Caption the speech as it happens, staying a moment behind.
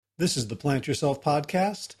This is the Plant Yourself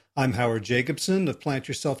podcast. I'm Howard Jacobson of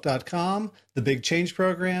PlantYourself.com, the Big Change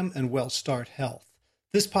Program, and WellStart Health.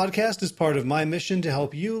 This podcast is part of my mission to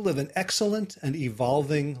help you live an excellent and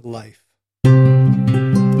evolving life. All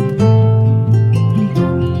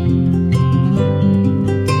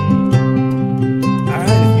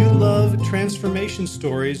right, if you love transformation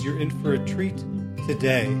stories, you're in for a treat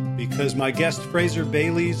today, because my guest Fraser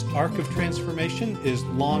Bailey's arc of transformation is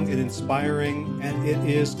long and inspiring, and it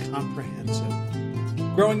is comprehensive.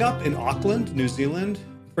 Growing up in Auckland, New Zealand,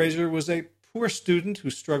 Fraser was a poor student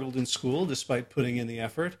who struggled in school despite putting in the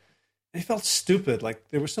effort, and he felt stupid,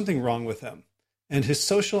 like there was something wrong with him. And his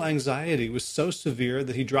social anxiety was so severe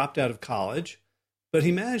that he dropped out of college, but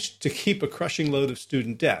he managed to keep a crushing load of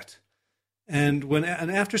student debt. And when an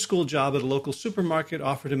after-school job at a local supermarket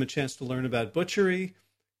offered him a chance to learn about butchery,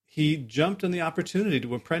 he jumped on the opportunity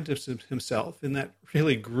to apprentice himself in that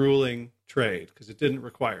really grueling trade, because it didn't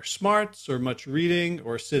require smarts or much reading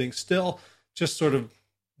or sitting still, just sort of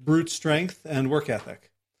brute strength and work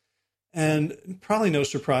ethic. And probably no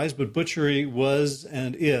surprise, but butchery was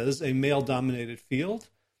and is a male-dominated field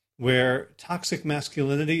where toxic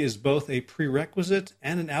masculinity is both a prerequisite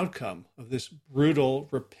and an outcome of this brutal,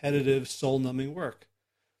 repetitive, soul-numbing work.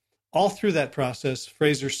 All through that process,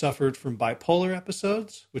 Fraser suffered from bipolar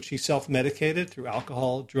episodes, which he self-medicated through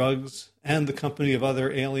alcohol, drugs, and the company of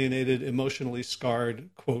other alienated, emotionally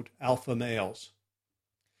scarred, quote, alpha males.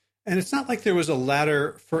 And it's not like there was a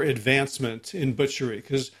ladder for advancement in butchery,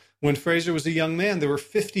 because when Fraser was a young man, there were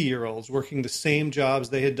 50-year-olds working the same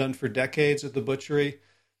jobs they had done for decades at the butchery.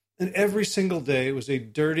 And every single day was a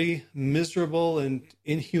dirty, miserable, and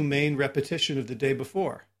inhumane repetition of the day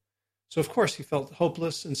before. So, of course, he felt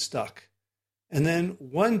hopeless and stuck. And then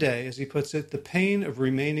one day, as he puts it, the pain of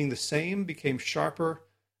remaining the same became sharper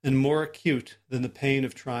and more acute than the pain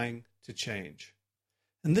of trying to change.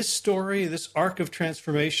 And this story, this arc of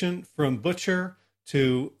transformation from butcher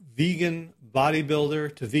to vegan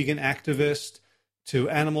bodybuilder to vegan activist to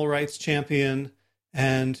animal rights champion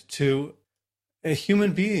and to a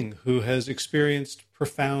human being who has experienced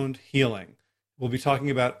profound healing. We'll be talking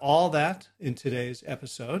about all that in today's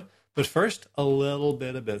episode. But first, a little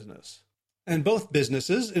bit of business. And both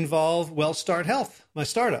businesses involve WellStart Health, my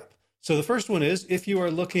startup. So the first one is, if you are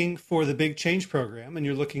looking for the Big Change Program and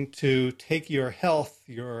you're looking to take your health,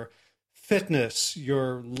 your fitness,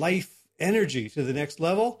 your life energy to the next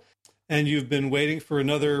level, and you've been waiting for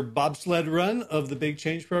another bobsled run of the Big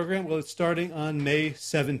Change Program, well, it's starting on May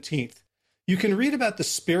 17th. You can read about the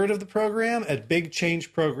spirit of the program at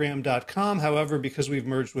bigchangeprogram.com. However, because we've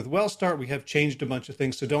merged with WellStart, we have changed a bunch of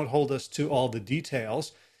things, so don't hold us to all the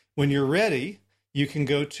details. When you're ready, you can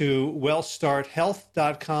go to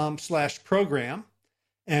wellstarthealth.com/program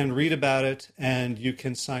and read about it, and you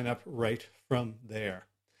can sign up right from there.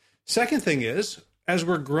 Second thing is, as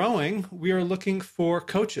we're growing, we are looking for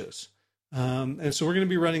coaches. And so we're going to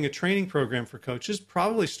be running a training program for coaches,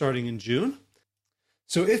 probably starting in June.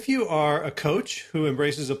 So if you are a coach who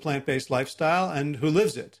embraces a plant-based lifestyle and who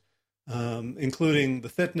lives it, including the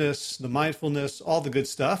fitness, the mindfulness, all the good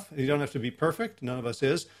stuff, you don't have to be perfect, none of us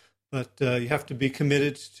is, but you have to be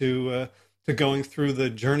committed to going through the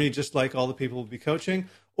journey just like all the people will be coaching.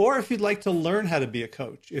 Or if you'd like to learn how to be a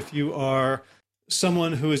coach, if you are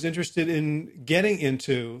someone who is interested in getting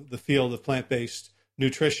into the field of plant-based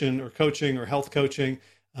nutrition or coaching or health coaching,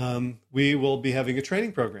 we will be having a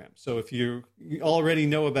training program. So if you already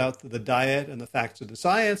know about the diet and the facts of the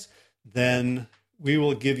science, then we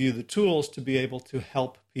will give you the tools to be able to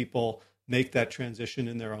help people make that transition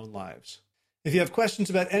in their own lives. If you have questions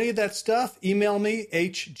about any of that stuff, email me,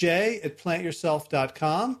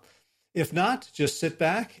 hj@plantyourself.com. If not, just sit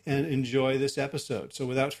back and enjoy this episode. So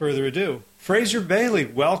without further ado, Fraser Bailey,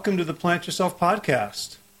 welcome to the Plant Yourself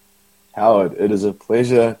podcast. Howard, it is a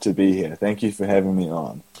pleasure to be here. Thank you for having me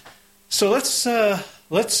on. So let's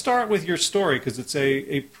start with your story, because it's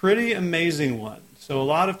a pretty amazing one. So a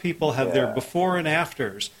lot of people have their before and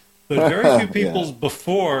afters, but very few people's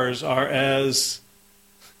befores are as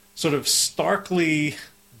sort of starkly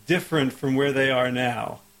different from where they are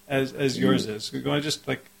now as yours is. You're going to just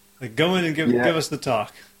like go in and give us the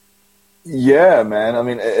talk. Yeah, man. I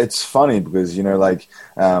mean, it's funny because, Josh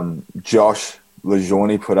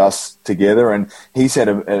LaJourney put us together, and he's had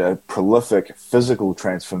a prolific physical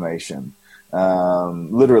transformation,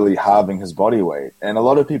 literally halving his body weight. And a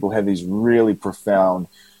lot of people have these really profound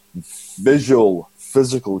visual,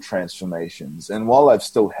 physical transformations. And while I've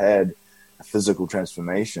still had a physical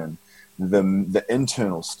transformation, the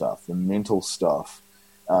internal stuff, the mental stuff,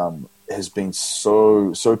 has been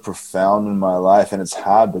so profound in my life. And it's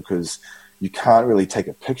hard because you can't really take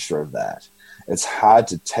a picture of that. it's hard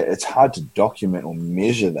to document or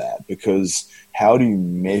measure that, because how do you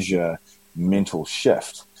measure mental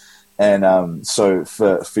shift? And so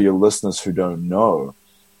for your listeners who don't know,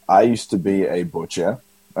 I used to be a butcher.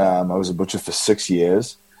 I was a butcher for 6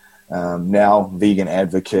 years. Now vegan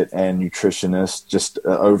advocate and nutritionist, just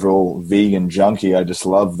overall vegan junkie. I just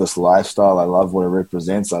love this lifestyle. I love what it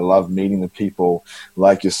represents. I love meeting the people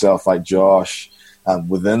like yourself, like Josh,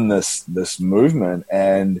 within this movement.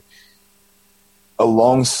 And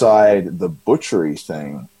alongside the butchery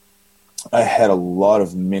thing, I had a lot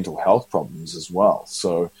of mental health problems as well.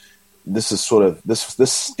 So this is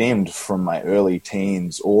this stemmed from my early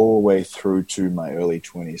teens all the way through to my early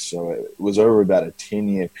 20s. So it was over about a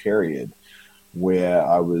 10-year period where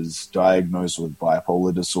I was diagnosed with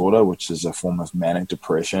bipolar disorder, which is a form of manic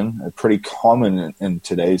depression, pretty common in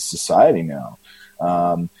today's society now.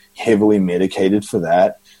 Heavily medicated for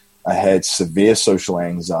that. I had severe social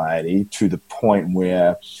anxiety to the point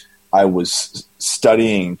where I was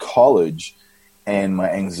studying in college, and my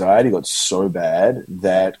anxiety got so bad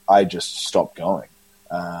that I just stopped going.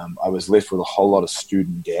 I was left with a whole lot of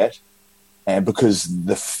student debt, and because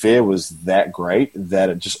the fear was that great that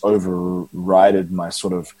it just overrided my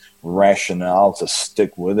sort of rationale to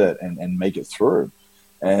stick with it and make it through.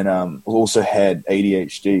 And also had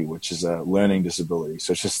ADHD, which is a learning disability.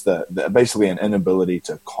 So it's just basically an inability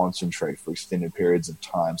to concentrate for extended periods of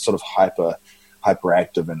time, sort of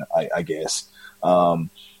hyperactive, and I guess.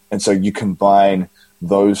 And so you combine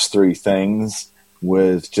those three things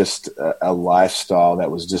with just a lifestyle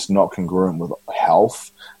that was just not congruent with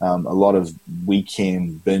health. A lot of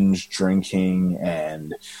weekend binge drinking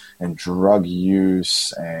and drug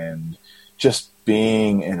use, and just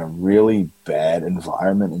being in a really bad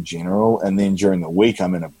environment in general. And then during the week,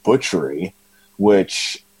 I'm in a butchery,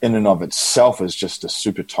 which in and of itself is just a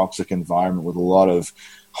super toxic environment with a lot of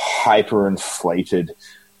hyperinflated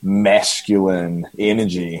masculine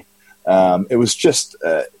energy. It was just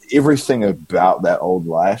everything about that old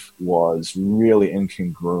life was really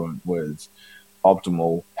incongruent with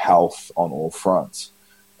optimal health on all fronts.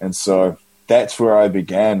 And so that's where I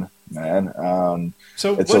began, man.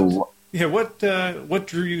 What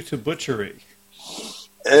drew you to butchery?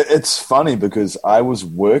 It's funny because I was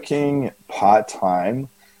working part-time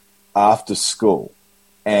after school,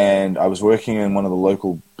 and I was working in one of the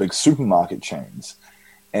local big supermarket chains.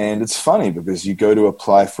 And it's funny because you go to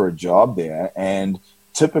apply for a job there, and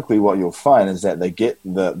typically what you'll find is that they get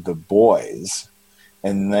the boys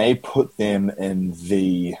and they put them in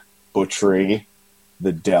the butchery,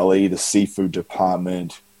 the deli, the seafood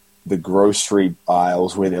department, the grocery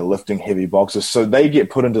aisles where they're lifting heavy boxes. So they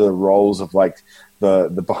get put into the roles of like the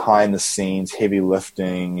behind the scenes, heavy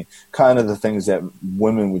lifting, kind of the things that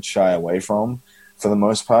women would shy away from for the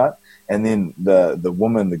most part. And then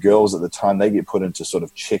the girls at the time, they get put into sort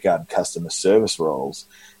of checkout and customer service roles.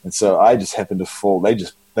 And so I just happened to fall. They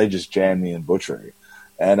just jammed me in butchery.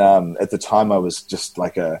 And at the time, I was just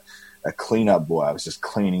like a cleanup boy. I was just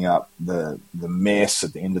cleaning up the mess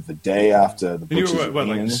at the end of the day after the butcher's. You were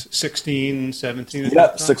like 16, 17?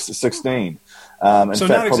 Yeah, 16. So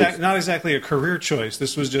not exactly a career choice.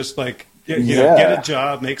 This was just like, get a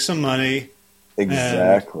job, make some money.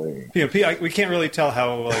 Exactly. And, we can't really tell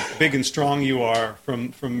how like big and strong you are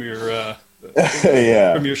from your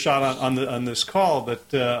from your shot on this call,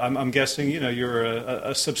 but I'm guessing you're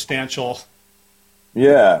a substantial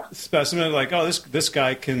specimen. Like, oh, this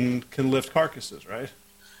guy can lift carcasses, right?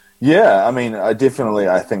 Yeah, I mean, I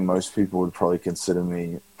think most people would probably consider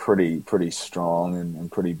me pretty strong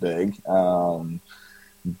and pretty big.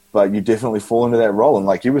 But you definitely fall into that role. And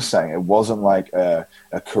like you were saying, it wasn't like a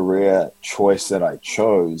career choice that I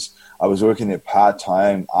chose. I was working there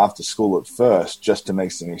part-time after school at first just to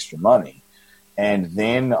make some extra money. And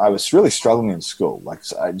then I was really struggling in school. Like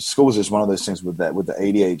school was just one of those things with the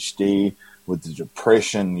ADHD, with the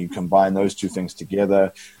depression. You combine those two things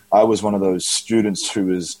together. I was one of those students who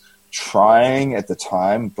was trying at the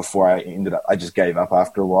time before I just gave up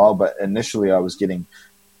after a while. But initially I was getting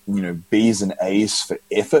B's and A's for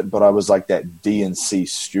effort, but I was like that D and C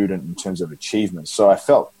student in terms of achievement. So I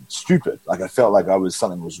felt stupid. Like I felt like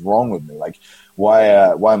something was wrong with me. Like why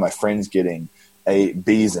are my friends getting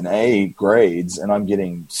B's and A grades and I'm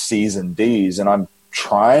getting C's and D's and I'm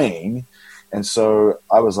trying? And so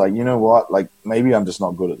I was like, you know what? Like maybe I'm just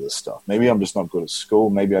not good at this stuff. Maybe I'm just not good at school.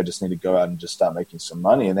 Maybe I just need to go out and just start making some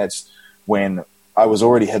money. And that's when I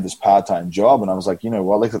already had this part-time job, and I was like, you know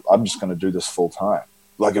what? Like I'm just going to do this full time.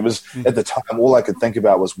 Like it was at the time, all I could think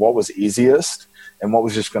about was what was easiest and what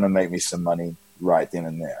was just going to make me some money right then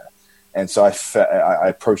and there. And so I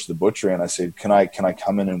approached the butchery and I said, can I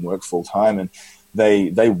come in and work full time? And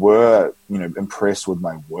they were, impressed with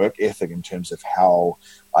my work ethic in terms of how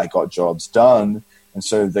I got jobs done. And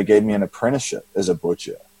so they gave me an apprenticeship as a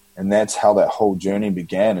butcher. And that's how that whole journey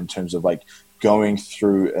began, in terms of like going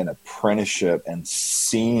through an apprenticeship and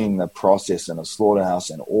seeing the process in a slaughterhouse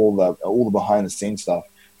and all the behind the scenes stuff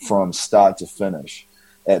from start to finish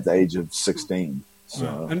at the age of 16. So,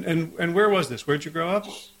 wow. And where was this? Where'd you grow up?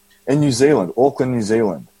 In New Zealand, Auckland, New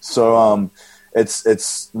Zealand. So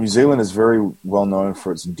it's New Zealand is very well known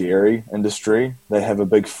for its dairy industry. They have a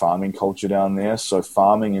big farming culture down there. So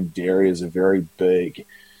farming and dairy is a very big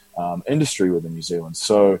industry within New Zealand.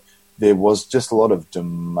 So there was just a lot of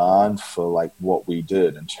demand for like what we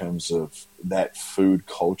did in terms of that food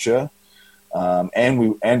culture.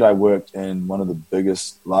 And I worked in one of the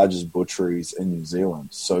largest butcheries in New Zealand.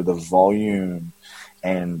 So the volume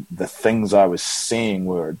and the things I was seeing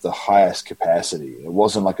were at the highest capacity. It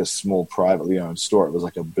wasn't like a small privately owned store. It was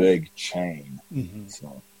like a big chain. Mm-hmm.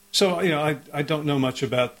 So I don't know much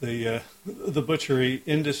about the butchery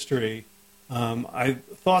industry. I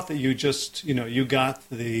thought that you just, you got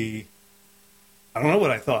I don't know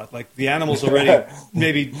what I thought. Like the animal's already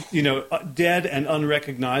maybe, dead and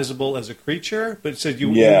unrecognizable as a creature. But it said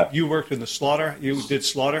you worked in the slaughter. You did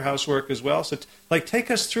slaughterhouse work as well. So take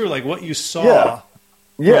us through like what you saw.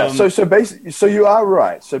 Yeah. So you are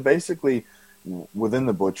right. So basically, within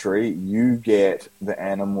the butchery, you get the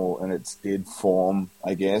animal in its dead form,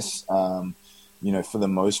 I guess. For the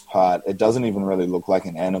most part, it doesn't even really look like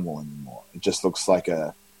an animal anymore. It just looks like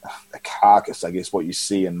a carcass, I guess, what you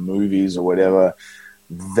see in movies or whatever.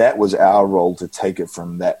 That was our role, to take it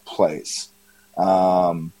from that place.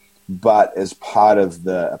 But as part of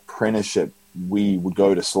the apprenticeship, we would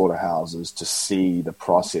go to slaughterhouses to see the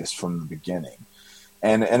process from the beginning.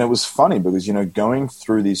 And it was funny because, going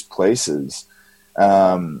through these places,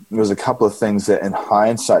 there was a couple of things that in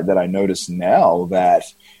hindsight that I noticed now that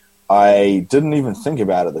I didn't even think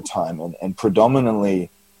about at the time. And predominantly,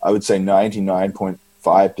 I would say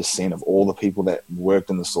 99.5% of all the people that worked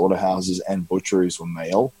in the slaughterhouses and butcheries were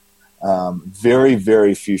male. Very,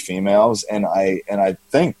 very few females. And I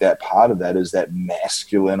think that part of that is that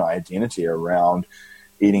masculine identity around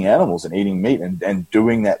eating animals and eating meat and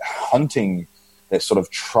doing that hunting, that sort of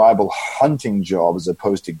tribal hunting job as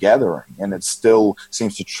opposed to gathering. And it still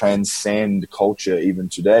seems to transcend culture even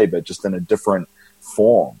today, but just in a different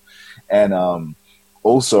form. And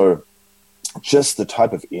also just the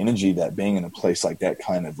type of energy that being in a place like that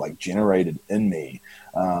kind of like generated in me.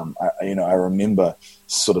 I remember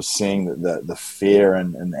sort of seeing the fear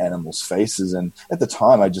in animals' faces. And at the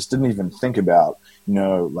time, I just didn't even think about,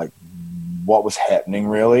 like what was happening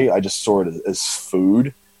really. I just saw it as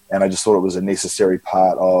food. And I just thought it was a necessary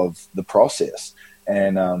part of the process.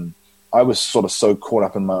 And I was sort of so caught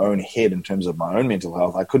up in my own head in terms of my own mental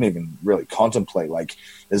health, I couldn't even really contemplate, like,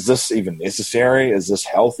 is this even necessary? Is this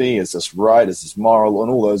healthy? Is this right? Is this moral?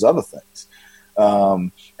 And all those other things.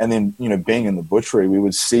 And then, being in the butchery, we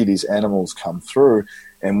would see these animals come through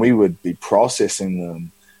and we would be processing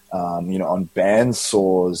them, on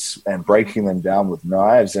bandsaws and breaking them down with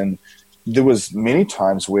knives. And there was many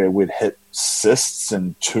times where we'd hit cysts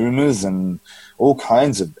and tumors and all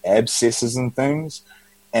kinds of abscesses and things.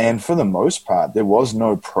 And for the most part, there was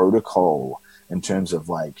no protocol in terms of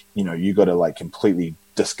like, you got to like completely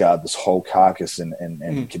discard this whole carcass and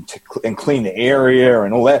clean the area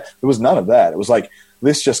and all that. There was none of that. It was like,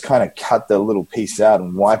 let's just kind of cut the little piece out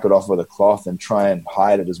and wipe it off with a cloth and try and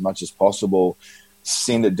hide it as much as possible,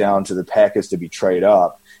 send it down to the packers to be trayed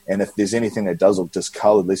up. And if there's anything that does look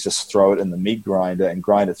discolored, let's just throw it in the meat grinder and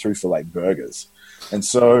grind it through for like burgers. And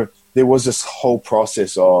so there was this whole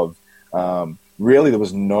process of really there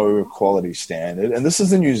was no quality standard. And this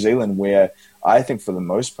is in New Zealand where I think for the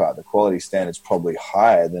most part, the quality standard is probably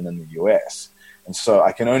higher than in the US. And so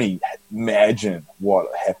I can only imagine what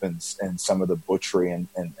happens in some of the butchery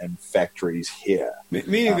and factories here.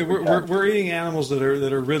 Meaning that we're eating animals that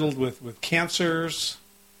are riddled with cancers.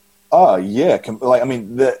 Oh yeah,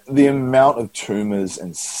 the amount of tumors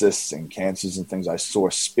and cysts and cancers and things I saw,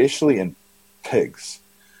 especially in pigs,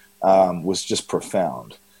 was just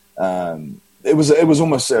profound. It was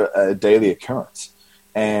almost a daily occurrence,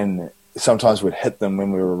 and sometimes we'd hit them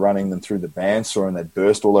when we were running them through the bandsaw, and they'd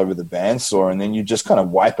burst all over the bandsaw, and then you just kind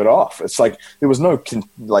of wipe it off. It's like there was no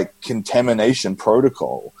contamination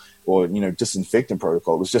protocol or disinfectant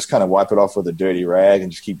protocol. It was just kind of wipe it off with a dirty rag and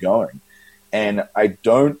just keep going. And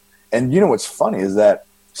what's funny is that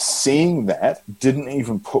seeing that didn't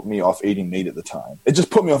even put me off eating meat at the time. It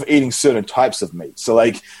just put me off eating certain types of meat. So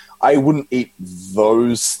like I wouldn't eat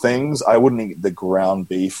those things. I wouldn't eat the ground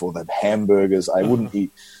beef or the hamburgers. I wouldn't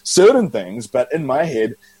eat certain things. But in my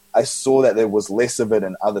head, I saw that there was less of it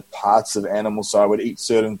in other parts of animals, so I would eat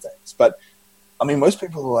certain things. But, I mean, most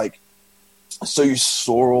people are like, so you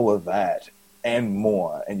saw all of that and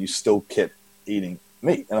more, and you still kept eating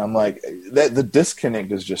meat. And I'm like, the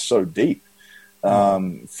disconnect is just so deep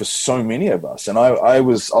for so many of us. And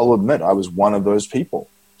I'll admit, I was one of those people.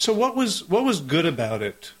 So what was good about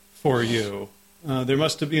it for you? There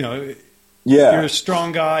must have, you're a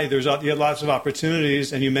strong guy. You had lots of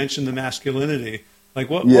opportunities, and you mentioned the masculinity. Like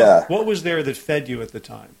what was there that fed you at the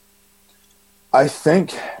time? I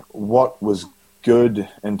think what was good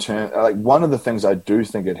in terms, like one of the things I do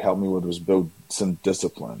think it helped me with was build some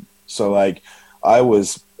discipline. So like I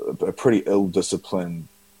was a pretty ill-disciplined,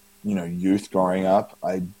 youth growing up.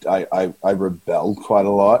 I rebelled quite a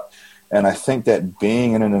lot. And I think that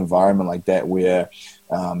being in an environment like that where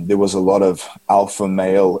there was a lot of alpha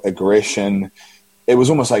male aggression, it was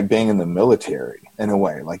almost like being in the military in a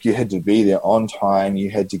way. Like you had to be there on time,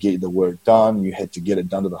 you had to get the work done, you had to get it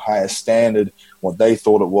done to the highest standard, what they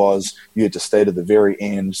thought it was, you had to stay to the very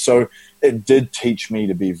end. So it did teach me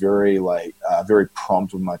to be very very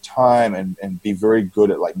prompt with my time and be very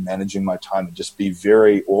good at like managing my time and just be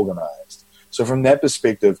very organized. So from that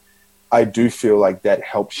perspective, I do feel like that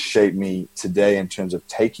helped shape me today in terms of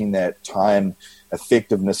taking that time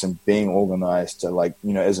effectiveness and being organized to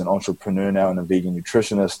as an entrepreneur now and a vegan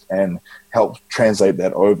nutritionist and help translate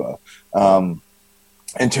that over.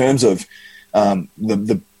 In terms of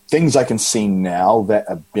the things I can see now that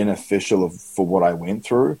are beneficial for what I went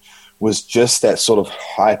through was just that sort of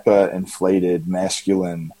hyper inflated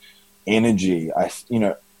masculine energy.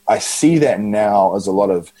 I see that now as a lot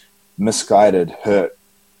of misguided, hurt,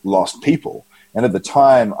 lost people. And at the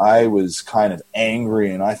time I was kind of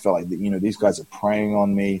angry and I felt like these guys are preying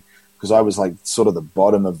on me because I was like sort of the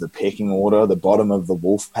bottom of the pecking order, the bottom of the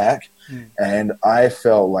wolf pack. And I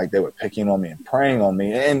felt like they were picking on me and preying on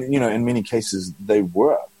me. And, in many cases they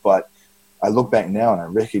were, but I look back now and I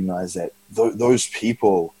recognize that those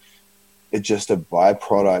people, it's just a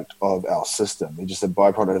byproduct of our system. They're just a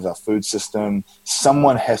byproduct of our food system.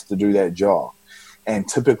 Someone has to do that job. And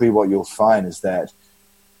typically what you'll find is that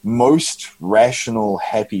most rational,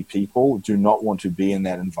 happy people do not want to be in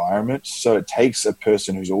that environment. So it takes a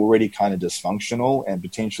person who's already kind of dysfunctional and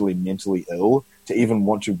potentially mentally ill to even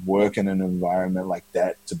want to work in an environment like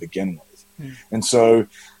that to begin with. And so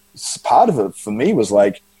part of it for me was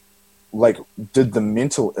like, did the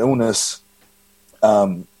mental illness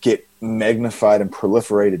get magnified and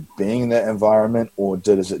proliferated being in that environment, or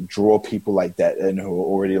does it draw people like that in who are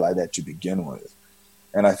already like that to begin with?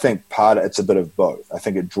 And I think it's a bit of both. I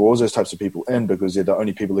think it draws those types of people in because they're the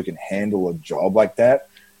only people who can handle a job like that.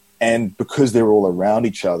 And because they're all around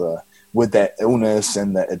each other with that illness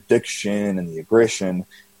and the addiction and the aggression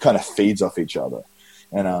kind of feeds off each other.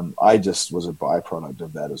 And I just was a byproduct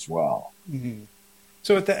of that as well. Mm-hmm.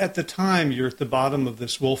 So at the time you're at the bottom of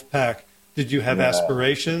this wolf pack, did you have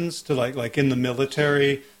aspirations to like in the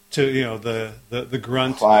military to the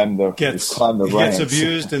grunt gets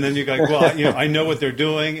abused, and then you go, well, I know what they're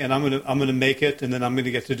doing, and I'm gonna make it, and then I'm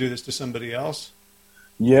gonna get to do this to somebody else.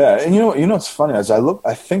 Yeah, and it's funny as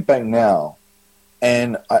I think back now,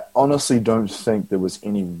 and I honestly don't think there was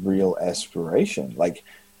any real aspiration. Like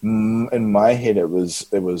in my head, it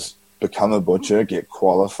was become a butcher, get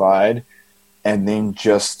qualified, and then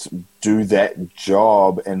just do that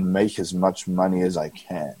job and make as much money as I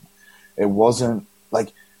can. It wasn't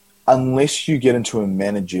like, unless you get into a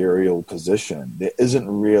managerial position, there isn't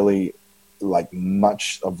really like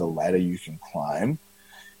much of the ladder you can climb.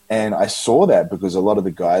 And I saw that because a lot of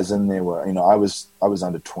the guys in there were, I was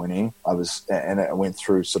under 20. And I went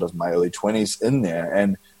through sort of my early 20s in there,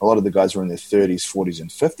 and a lot of the guys were in their 30s, 40s, and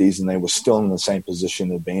 50s, and they were still in the same position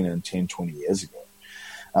they'd been in 10, 20 years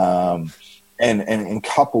ago. And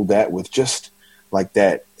couple that with just like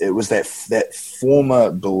that, it was that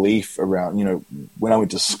former belief around, when I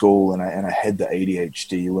went to school and I had the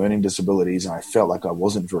ADHD, learning disabilities, and I felt like I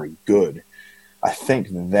wasn't very good. I think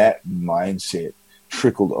that mindset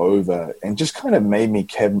trickled over and just kind of made me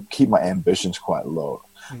keep my ambitions quite low.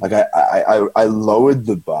 Like I lowered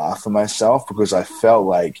the bar for myself because I felt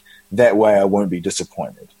like that way I won't be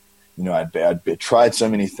disappointed. I'd tried so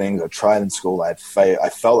many things. I tried in school. I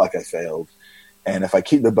felt like I failed. And if I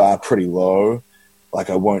keep the bar pretty low, like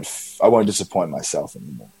I won't disappoint myself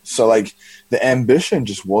anymore. So like the ambition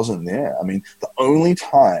just wasn't there. I mean, the only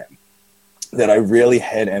time that I really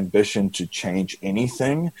had ambition to change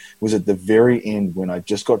anything was at the very end when I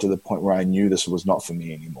just got to the point where I knew this was not for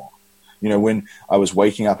me anymore. When I was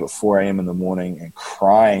waking up at 4 a.m. in the morning and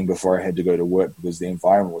crying before I had to go to work because the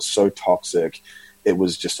environment was so toxic it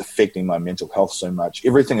was just affecting my mental health so much.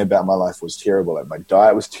 Everything about my life was terrible. Like my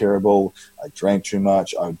diet was terrible. I drank too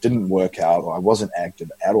much. I didn't work out. I wasn't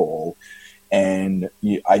active at all. And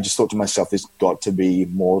I just thought to myself, there's got to be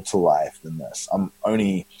more to life than this. I'm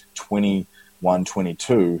only 21,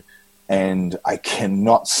 22, and I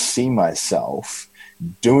cannot see myself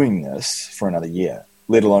doing this for another year,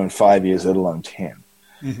 let alone 5 years, let alone 10.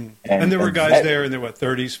 Mm-hmm. And there were guys there in their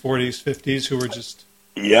 30s, 40s, 50s who were just...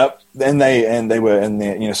 Yep. And they were in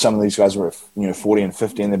there, some of these guys were, 40 and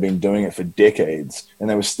 50, and they've been doing it for decades, and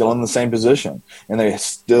they were still in the same position, and they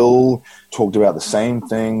still talked about the same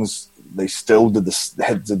things. They still did the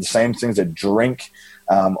same things. They'd drink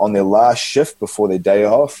on their last shift before their day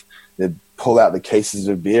off. They'd pull out the cases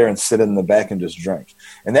of beer and sit in the back and just drink.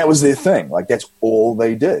 And that was their thing. Like, that's all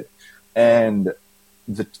they did. And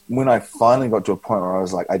when I finally got to a point where I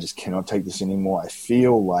was like, I just cannot take this anymore. I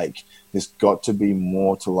feel like there's got to be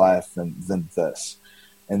more to life than this.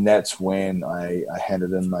 And that's when I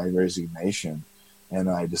handed in my resignation, and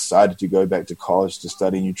I decided to go back to college to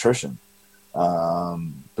study nutrition.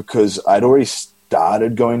 Because I'd already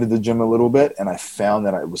started going to the gym a little bit, and I found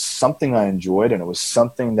that it was something I enjoyed, and it was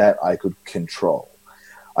something that I could control.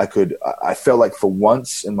 I felt like for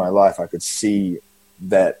once in my life, I could see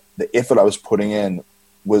that the effort I was putting in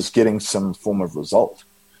was getting some form of result,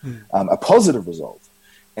 a positive result.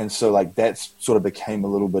 And so like that sort of became a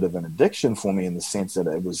little bit of an addiction for me, in the sense that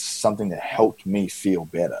it was something that helped me feel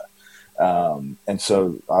better. And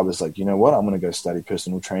so I was like, you know what, I'm going to go study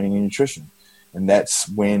personal training and nutrition. And that's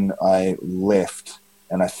when I left.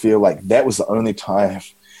 And I feel like that was the only time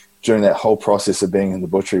during that whole process of being in the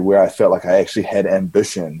butchery where I felt like I actually had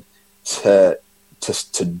ambition to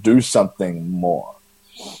do something more.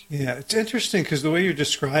 Yeah, it's interesting because the way you're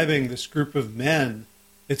describing this group of men,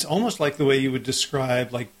 it's almost like the way you would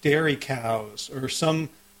describe like dairy cows or some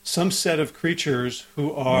set of creatures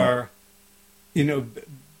who are,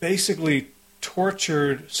 basically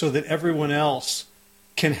tortured so that everyone else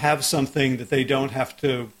can have something that they don't have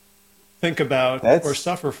to think about or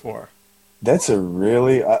suffer for. That's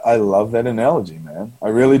I love that analogy, man. I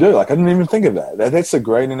really do. Like, I didn't even think of that. That's a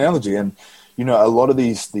great analogy. And, a lot of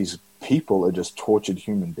these people are just tortured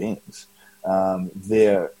human beings.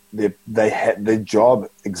 Their job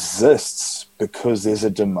exists because there's a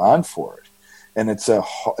demand for it. And it's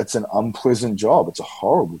an unpleasant job. It's a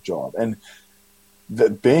horrible job. And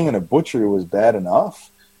being in a butchery was bad enough.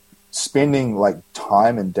 Spending like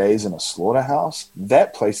time and days in a slaughterhouse,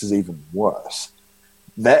 that place is even worse.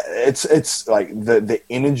 That it's like the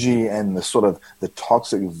energy and the sort of the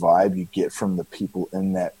toxic vibe you get from the people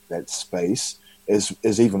in that space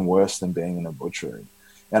is even worse than being in a butchery.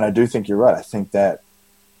 And I do think you're right. I think that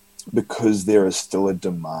because there is still a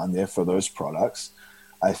demand there for those products,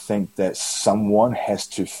 I think that someone has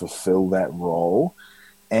to fulfill that role,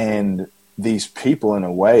 and these people in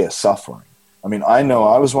a way are suffering. I mean, I know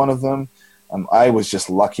I was one of them. I was just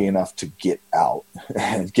lucky enough to get out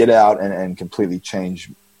and completely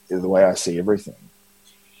change the way I see everything.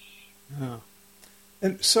 Yeah.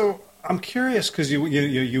 And so I'm curious, because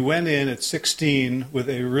you went in at 16 with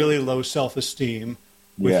a really low self-esteem,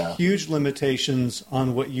 with huge limitations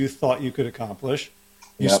on what you thought you could accomplish.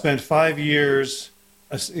 You spent 5 years,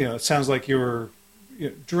 it sounds like you were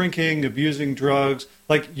drinking, abusing drugs.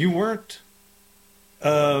 Like, you weren't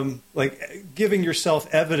like giving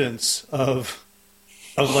yourself evidence of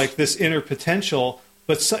like this inner potential,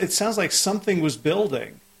 but it sounds like something was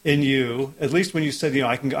building in you. At least when you said,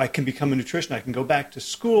 I can become a nutritionist, I can go back to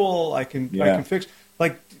school, I can fix.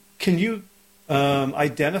 Like, can you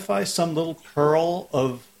identify some little pearl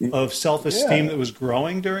of self-esteem that was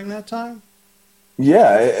growing during that time?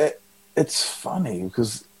 Yeah, it's funny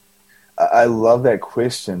because I love that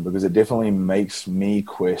question, because it definitely makes me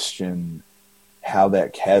question how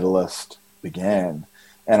that catalyst began.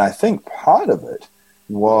 And I think part of it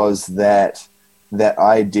was that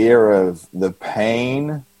idea of the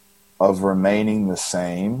pain of remaining the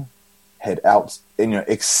same had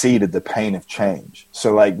exceeded the pain of change.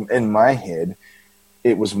 So like in my head,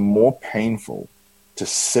 it was more painful to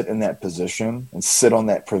sit in that position and sit on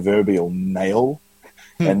that proverbial nail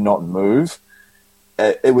and not move.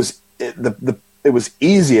 It was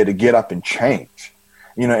easier to get up and change.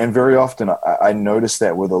 And very often I notice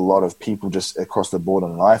that with a lot of people just across the board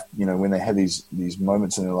in life, when they have these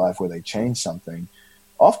moments in their life where they change something,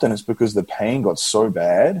 often it's because the pain got so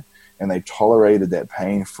bad and they tolerated that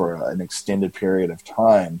pain for an extended period of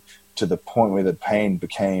time, to the point where the pain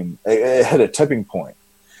it hit a tipping point,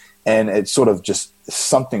 and it sort of just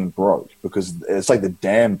something broke, because it's like the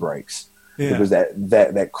dam breaks, because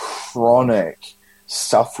that chronic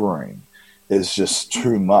suffering is just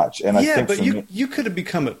too much. And I Yeah, think but for me, you could have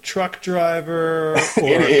become a truck driver or a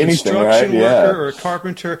anything, construction right? Yeah. worker or a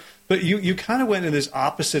carpenter, but you kind of went in this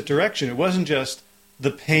opposite direction. It wasn't just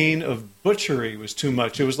the pain of butchery was too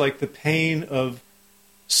much. It was like the pain of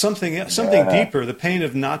something deeper, the pain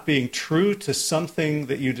of not being true to something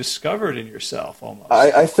that you discovered in yourself almost.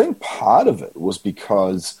 I think part of it was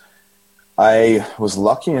because I was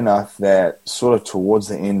lucky enough that sort of towards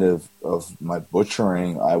the end of my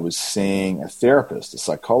butchering, I was seeing a therapist, a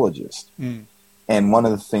psychologist. Mm. And one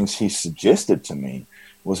of the things he suggested to me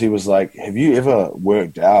was he was like, have you ever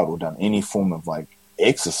worked out or done any form of like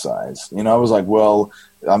exercise? You know, I was like, well,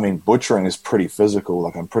 I mean, butchering is pretty physical.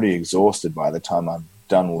 Like I'm pretty exhausted by the time I've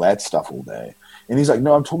done all that stuff all day. And he's like,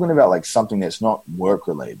 no, I'm talking about like something that's not work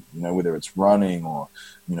related, you know, whether it's running or,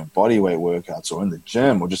 you know, body weight workouts or in the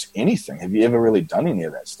gym or just anything. Have you ever really done any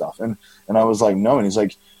of that stuff? And I was like, no. And he's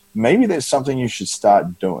like, maybe there's something you should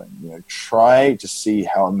start doing, you know, try to see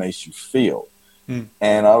how it makes you feel. Mm.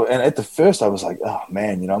 And at the first I was like, oh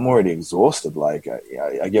man, you know, I'm already exhausted. Like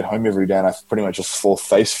I get home every day and I pretty much just fall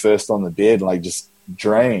face first on the bed, like just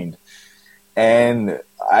drained. And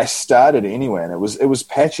I started anyway, and it was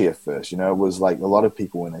patchy at first. You know, it was like a lot of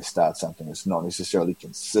people when they start something, it's not necessarily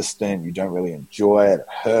consistent. You don't really enjoy it. It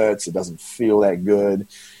hurts. It doesn't feel that good.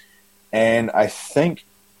 And I think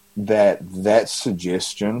that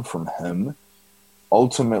suggestion from him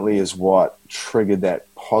ultimately is what triggered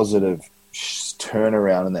that positive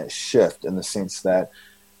turnaround and that shift, in the sense that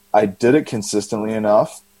I did it consistently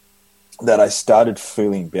enough that I started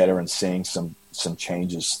feeling better and seeing some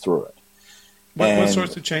changes through it. What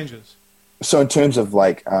sorts of changes? So in terms of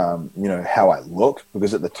like, you know, how I look,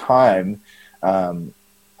 because at the time, I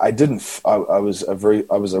was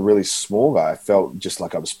a really small guy. I felt just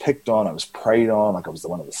like I was picked on. I was preyed on. Like I was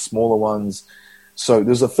one of the smaller ones. So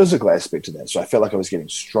there's a physical aspect to that. So I felt like I was getting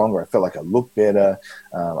stronger. I felt like I looked better.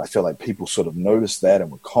 I felt like people sort of noticed that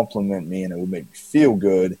and would compliment me, and it would make me feel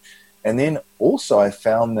good. And then also I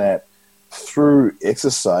found that through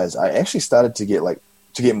exercise, I actually started to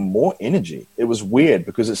get more energy. It was weird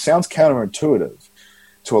because it sounds counterintuitive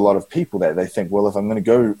to a lot of people, that they think, well, if I'm going to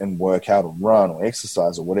go and work out or run or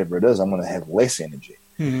exercise or whatever it is, I'm going to have less energy.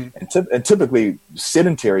 Mm-hmm. And typically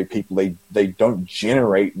sedentary people, they don't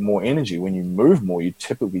generate more energy. When you move more, you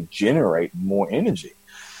typically generate more energy.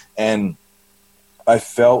 And I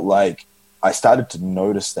felt like I started to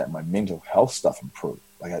notice that my mental health stuff improved.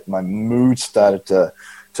 Like my mood started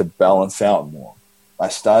to balance out more. I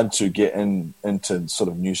started to get into sort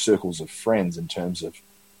of new circles of friends, in terms of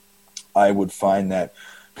I would find that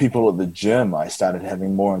people at the gym, I started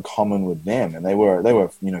having more in common with them. And they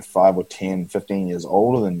were, you know, 5 or 10, 15 years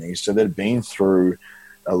older than me. So they'd been through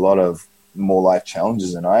a lot of more life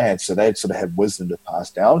challenges than I had. So they'd sort of had wisdom to pass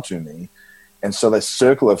down to me. And so the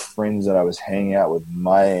circle of friends that I was hanging out with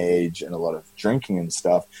my age and a lot of drinking and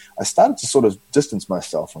stuff, I started to sort of distance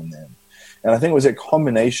myself from them. And I think it was a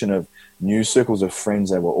combination of new circles of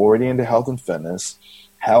friends that were already into health and fitness,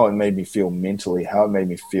 how it made me feel mentally, how it made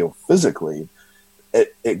me feel physically.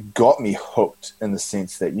 It got me hooked, in the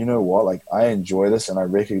sense that, you know what, like I enjoy this, and I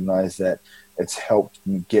recognize that it's helped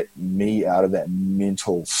get me out of that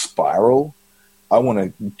mental spiral. I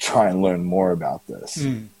want to try and learn more about this.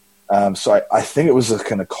 So I think it was a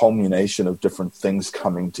kind of culmination of different things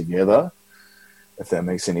coming together, if that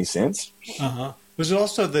makes any sense. Uh-huh. Was it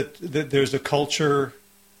also that there's a culture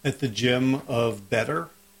at the gym of better?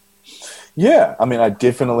 Yeah, I mean, I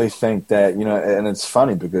definitely think that, you know, and it's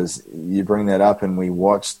funny because you bring that up, and we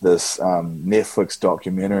watched this Netflix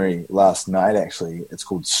documentary last night, actually. It's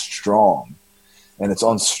called Strong, and it's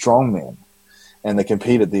on strongmen, and they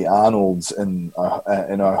compete at the Arnold's in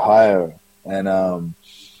Ohio, and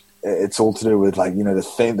it's all to do with, like, you know,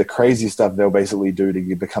 the crazy stuff they'll basically do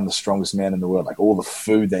to become the strongest man in the world, like all the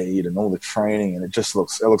food they eat and all the training, and it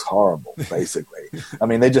looks horrible, basically. I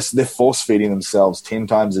mean, they're force feeding themselves 10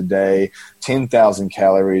 times a day, 10,000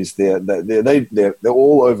 calories. They're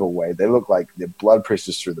all overweight. They look like their blood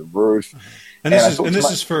pressure's through the roof. And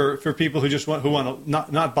this is for people who want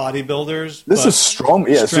not bodybuilders. This is strong.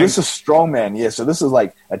 Yeah. Strength. So this is strong man. Yeah. So this is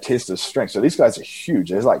like a test of strength. So these guys are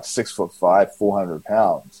huge. They're like 6'5", 400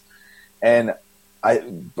 pounds. And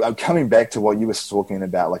I'm coming back to what you were talking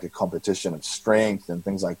about, like a competition of strength and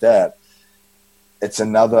things like that. It's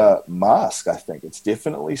another mask, I think. It's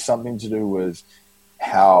definitely something to do with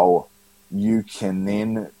how you can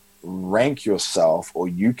then rank yourself, or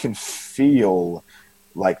you can feel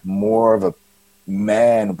like more of a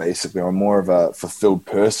man, basically, or more of a fulfilled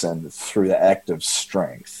person through the act of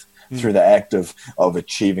strength, through the act of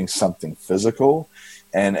achieving something physical.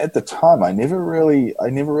 And at the time, I never really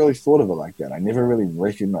thought of it like that. I never really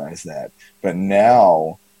recognized that. But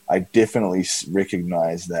now I definitely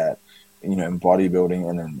recognize that, you know, in bodybuilding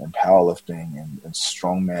and in powerlifting and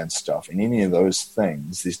strongman stuff and any of those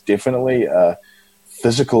things, there's definitely a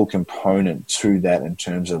physical component to that in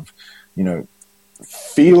terms of, you know,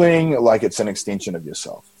 feeling like it's an extension of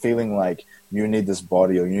yourself, feeling like you need this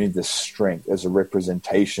body or you need this strength as a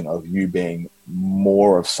representation of you being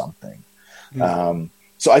more of something.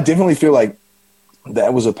 So I definitely feel like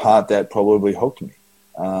that was a part that probably hooked me.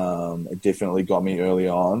 It definitely got me early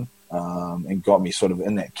on, and got me sort of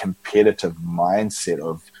in that competitive mindset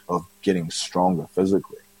of getting stronger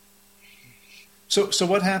physically. So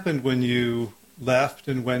what happened when you left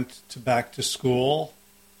and went back to school?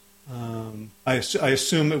 I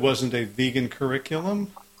assume it wasn't a vegan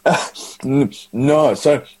curriculum. No,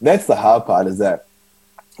 so that's the hard part, is that,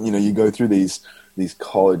 you know, you go through these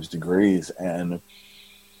college degrees and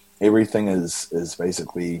everything is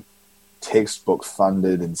basically textbook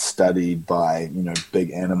funded and studied by, you know,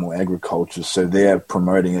 big animal agriculture. So they're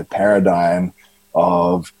promoting a paradigm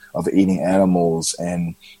of eating animals,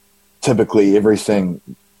 and typically everything,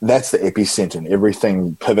 that's the epicenter, and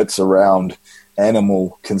everything pivots around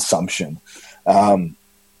animal consumption.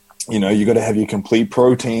 You know, you got to have your complete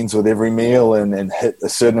proteins with every meal and hit a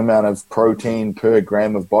certain amount of protein per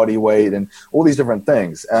gram of body weight and all these different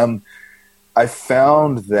things. I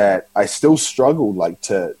found that I still struggled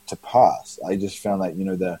to pass. I just found that, you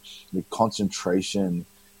know, the concentration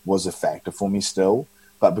was a factor for me still,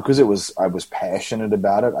 but because I was passionate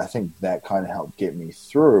about it, I think that kind of helped get me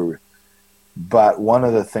through. But one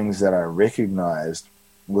of the things that I recognized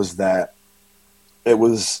was that it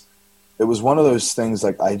was one of those things,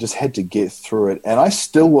 like, I just had to get through it, and I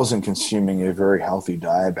still wasn't consuming a very healthy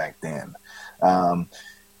diet back then.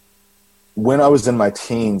 When I was in my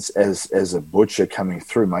teens as a butcher coming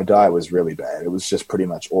through, my diet was really bad. It was just pretty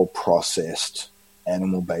much all processed,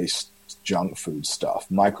 animal-based junk food stuff,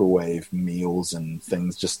 microwave meals and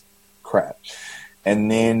things, just crap. And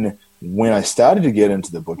then when I started to get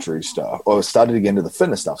into the butchery stuff, or started to get into the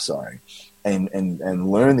fitness stuff,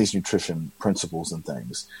 and learn these nutrition principles and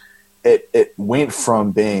things, it went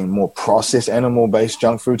from being more processed animal-based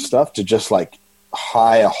junk food stuff to just like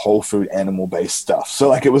higher whole food animal-based stuff. So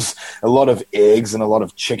like it was a lot of eggs and a lot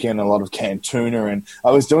of chicken and a lot of canned tuna, and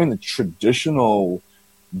I was doing the traditional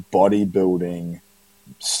bodybuilding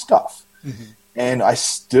stuff. Mm-hmm. And I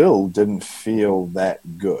still didn't feel that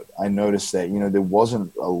good. I noticed that, you know, there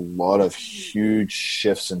wasn't a lot of huge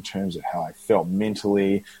shifts in terms of how I felt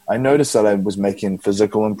mentally. I noticed that I was making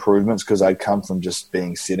physical improvements because I'd come from just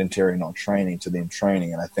being sedentary, not training, to then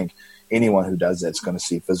training. And I think anyone who does that is going to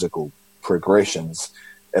see physical progressions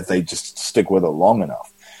if they just stick with it long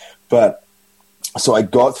enough. But so I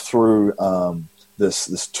got through this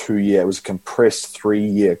 2-year, it was a compressed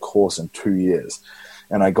 3-year course in 2 years.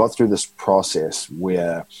 And I got through this process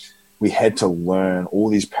where we had to learn all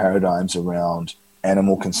these paradigms around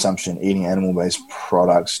animal consumption, eating animal-based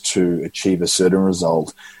products to achieve a certain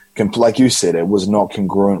result. Like you said, it was not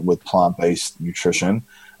congruent with plant-based nutrition.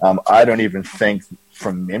 I don't even think,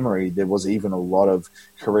 from memory, there was even a lot of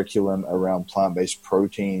curriculum around plant-based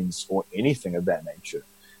proteins or anything of that nature.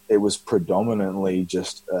 It was predominantly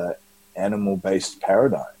just animal-based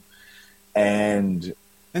paradigm.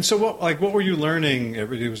 And so what were you learning? It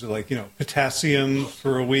was like, you know, potassium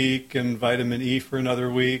for a week and vitamin E for another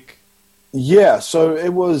week. Yeah. So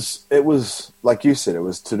it was like you said, it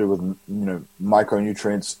was to do with, you know,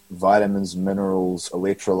 micronutrients, vitamins, minerals,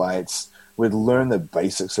 electrolytes. We'd learn the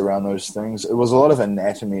basics around those things. It was a lot of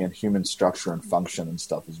anatomy and human structure and function and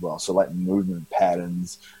stuff as well. So like movement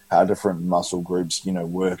patterns, how different muscle groups, you know,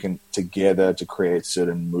 working together to create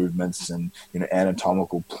certain movements and, you know,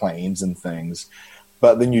 anatomical planes and things.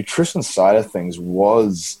 But the nutrition side of things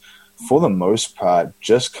was, for the most part,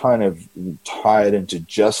 just kind of tied into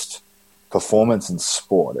just performance and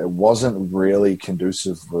sport. It wasn't really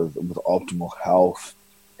conducive with optimal health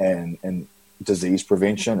and disease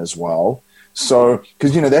prevention as well. So,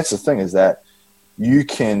 because, you know, that's the thing, is that you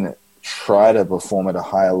can try to perform at a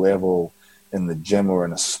higher level in the gym or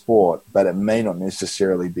in a sport, but it may not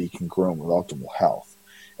necessarily be congruent with optimal health.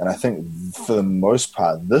 And I think for the most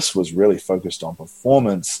part, this was really focused on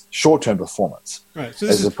performance, short-term performance. Right. So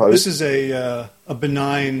this is a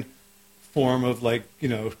benign form of, like, you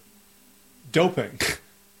know, doping.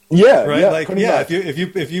 Yeah. Right. Yeah, like, yeah. much.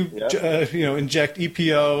 If you you know, inject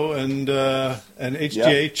EPO and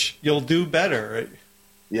HGH, you'll do better. Right?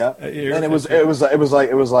 Yeah. And it was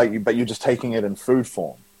like, but you're just taking it in food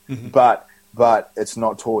form. Mm-hmm. But it's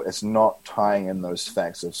not tying in those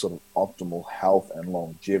facts of sort of optimal health and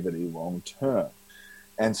longevity long term.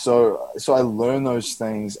 And so I learned those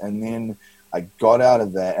things, and then I got out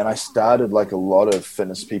of that, and I started like a lot of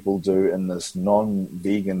fitness people do in this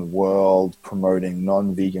non-vegan world, promoting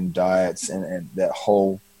non-vegan diets and that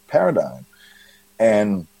whole paradigm.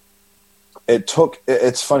 And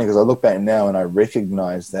it's funny because I look back now and I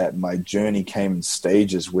recognize that my journey came in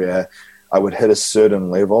stages where I would hit a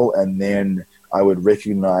certain level, and then I would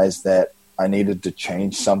recognize that I needed to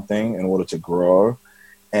change something in order to grow.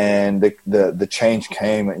 And the change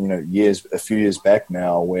came, a few years back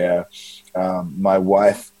now, where my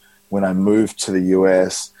wife, when I moved to the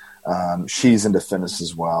US, she's into fitness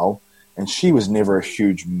as well, and she was never a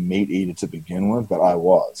huge meat eater to begin with, but I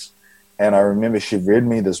was. And I remember she read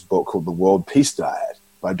me this book called The World Peace Diet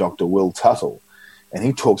by Dr. Will Tuttle. And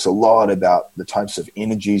he talks a lot about the types of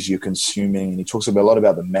energies you're consuming. And he talks a lot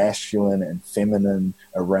about the masculine and feminine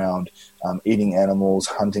around eating animals,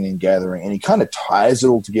 hunting and gathering. And he kind of ties it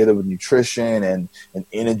all together with nutrition and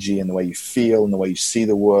energy and the way you feel and the way you see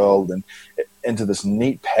the world, and into this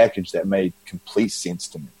neat package that made complete sense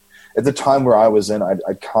to me. At the time where I was in,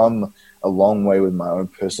 I'd come a long way with my own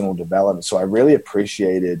personal development. So I really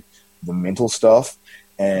appreciated the mental stuff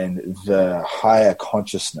and the higher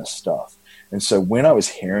consciousness stuff. And so when I was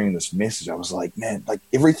hearing this message, I was like, man, like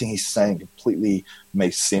everything he's saying completely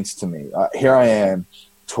makes sense to me. Here I am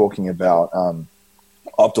talking about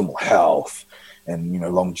optimal health and,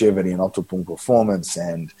 longevity and optimal performance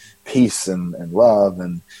and peace and love.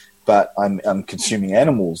 But I'm consuming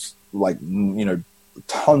animals, like,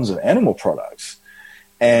 tons of animal products.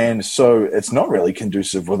 And so it's not really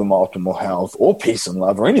conducive with my optimal health or peace and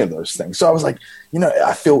love or any of those things. So I was like,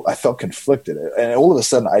 I felt conflicted. And all of a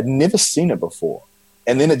sudden, I'd never seen it before.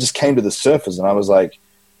 And then it just came to the surface, and I was like,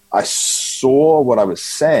 I saw what I was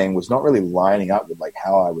saying was not really lining up with like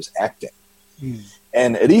how I was acting.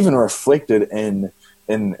 And it even reflected in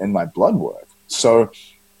my blood work. So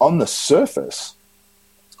on the surface,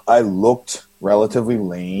 I looked relatively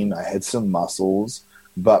lean. I had some muscles,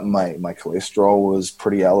 but my cholesterol was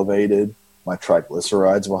pretty elevated. My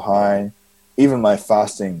triglycerides were high. Even my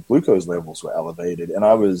fasting glucose levels were elevated. And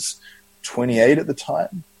I was 28 at the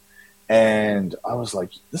time. And I was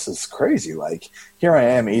like, this is crazy. Like, here I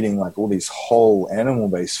am eating like all these whole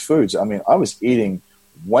animal-based foods. I mean, I was eating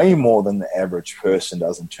way more than the average person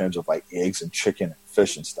does in terms of like eggs and chicken and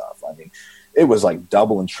fish and stuff. I mean, it was like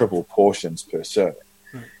double and triple portions per serving.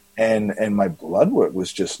 And my blood work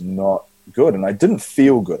was just not good, and I didn't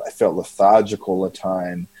feel good. I felt lethargic all the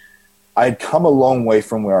time. I'd come a long way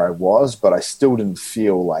from where I was, but I still didn't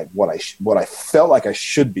feel like what I felt like I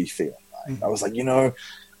should be feeling like. I was like,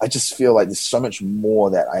 I just feel like there's so much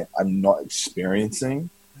more that I'm not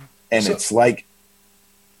experiencing, and it's like,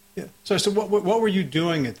 yeah. So what were you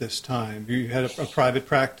doing at this time? You had a private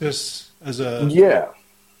practice as well.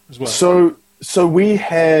 So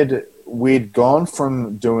we'd gone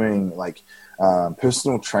from doing like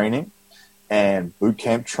personal training and boot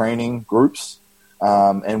camp training groups,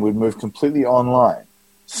 and we'd moved completely online.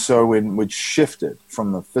 So we'd shifted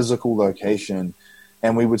from the physical location,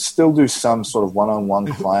 and we would still do some sort of one-on-one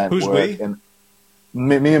client Who's work. we? And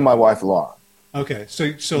me and my wife, Lauren. Okay,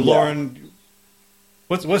 so Lauren,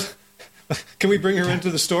 what? Can we bring her into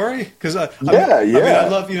the story? Because I mean, I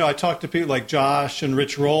love, I talk to people like Josh and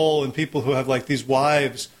Rich Roll and people who have like these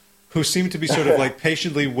wives who seem to be sort of like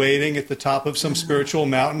patiently waiting at the top of some spiritual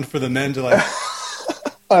mountain for the men to like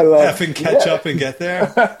effing catch up and get there.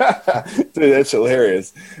 Dude, that's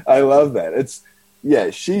hilarious. I love that.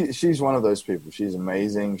 She's one of those people. She's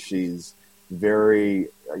amazing. She's very,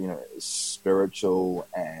 spiritual,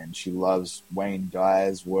 and she loves Wayne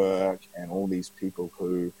Dyer's work and all these people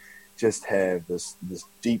who just have this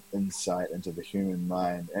deep insight into the human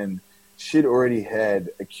mind. And she'd already had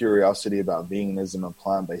a curiosity about veganism and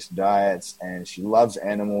plant-based diets, and she loves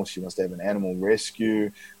animals. She wants to have an animal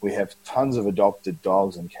rescue. We have tons of adopted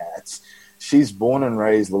dogs and cats. She's born and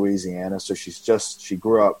raised Louisiana, so she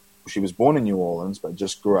was born in New Orleans, but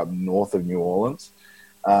just grew up north of New Orleans.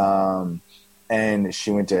 And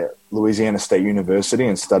she went to Louisiana State University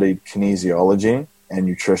and studied kinesiology and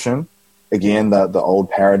nutrition. Again, the old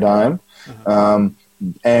paradigm.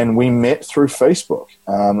 And we met through Facebook.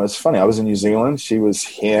 It's funny. I was in New Zealand. She was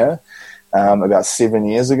here about 7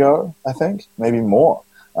 years ago, I think, maybe more.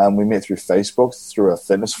 We met through Facebook, through a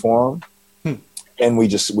fitness forum. And we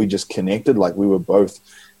just connected. Like, we were both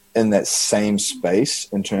in that same space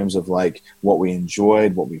in terms of like what we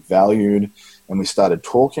enjoyed, what we valued. And we started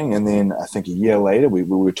talking. And then I think a year later, we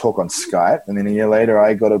would talk on Skype. And then a year later,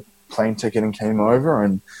 I got a plane ticket and came over,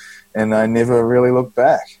 and I never really looked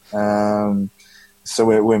back. So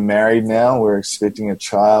we're married now. We're expecting a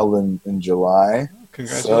child in July.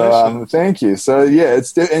 Congratulations. Thank you. So yeah,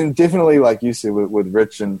 and definitely like you said with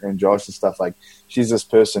Rich and Josh and stuff, like she's this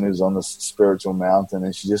person who's on this spiritual mountain,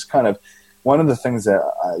 and she just kind of, one of the things that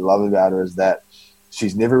I love about her is that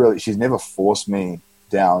she's never forced me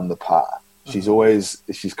down the path.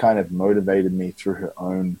 She's kind of motivated me through her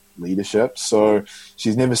own leadership. So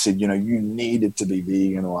she's never said, you needed to be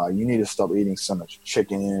vegan, or you need to stop eating so much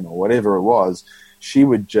chicken, or whatever it was. She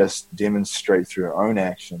would just demonstrate through her own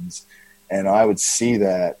actions, and I would see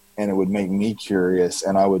that, and it would make me curious,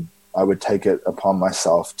 and I would take it upon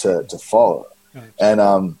myself to follow.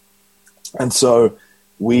 Gotcha. And so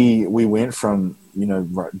we went from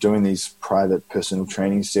doing these private personal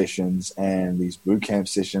training sessions and these boot camp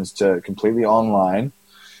sessions to completely online.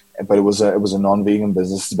 But it was a non-vegan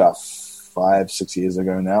business. It's about 5-6 years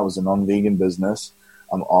ago now. It was a non-vegan business.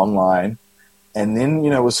 I'm online, and then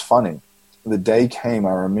it was funny. The day came,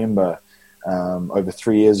 I remember, over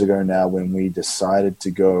 3 years ago now, when we decided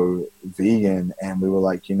to go vegan, and we were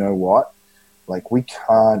like, you know what? Like, we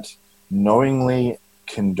can't knowingly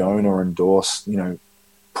condone or endorse,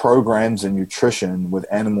 programs and nutrition with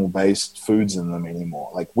animal-based foods in them anymore.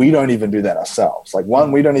 Like, we don't even do that ourselves. Like,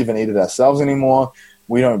 one, we don't even eat it ourselves anymore.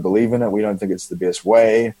 We don't believe in it. We don't think it's the best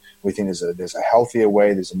way. We think there's a healthier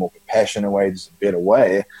way. There's a more compassionate way. There's a better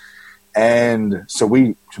way. And so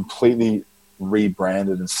we completely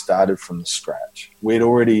rebranded and started from the scratch. We'd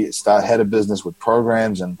already had a business with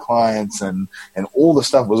programs and clients, and all the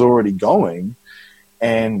stuff was already going.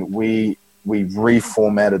 And we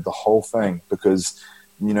reformatted the whole thing because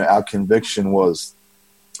our conviction was,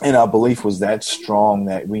 and our belief was that strong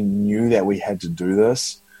that we knew that we had to do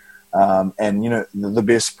this. And the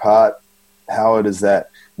best part, Howard, is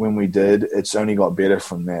that when we did, it's only got better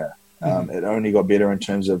from there. It only got better in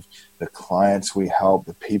terms of the clients we helped,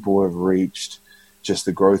 the people we've reached, just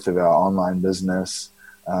the growth of our online business.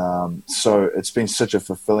 So it's been such a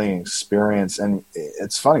fulfilling experience. And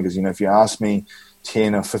it's funny because, if you ask me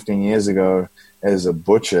 10 or 15 years ago, as a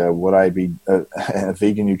butcher, would I be a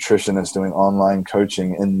vegan nutritionist doing online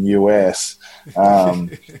coaching in the US?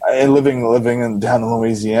 Living down in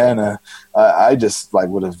Louisiana, I just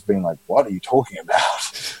would have been like, what are you talking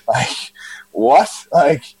about? What?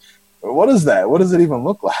 What is that? What does it even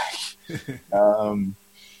look like?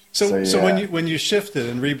 So when you shifted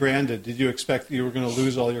and rebranded, did you expect you were going to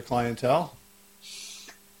lose all your clientele?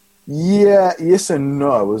 Yeah, yes and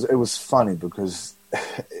no. It was funny because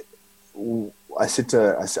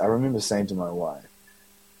I remember saying to my wife,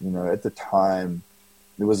 at the time,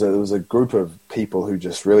 there was a group of people who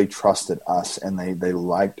just really trusted us, and they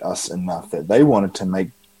liked us enough that they wanted to make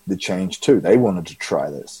the change too. They wanted to try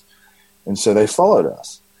this. And so they followed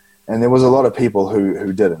us. And there was a lot of people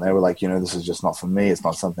who didn't. They were like, this is just not for me. It's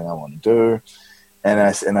not something I want to do. And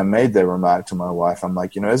I made the remark to my wife. I'm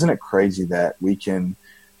like, isn't it crazy that we can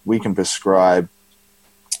prescribe,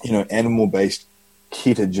 animal-based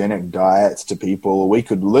ketogenic diets to people? We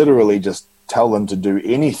could literally just tell them to do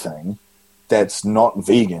anything that's not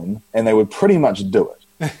vegan, and they would pretty much do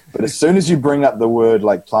it. But as soon as you bring up the word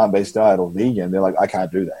like plant-based diet or vegan, they're like, I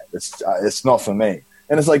can't do that. It's not for me.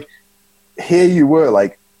 And it's like, here you were,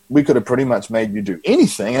 like, we could have pretty much made you do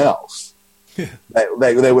anything else. Yeah.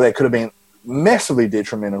 That could have been massively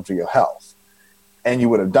detrimental to your health, and you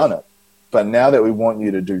would have done it. But now that we want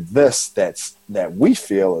you to do this, that we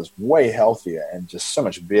feel is way healthier and just so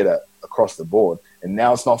much better across the board, and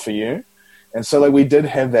now it's not for you. And so we did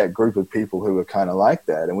have that group of people who were kind of like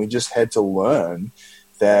that, and we just had to learn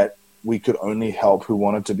that we could only help who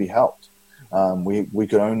wanted to be helped. We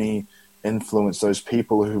could only influence those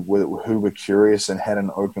people who were curious and had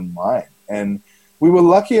an open mind. And we were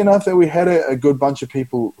lucky enough that we had a good bunch of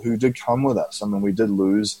people who did come with us. I mean, we did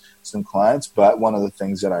lose some clients, but one of the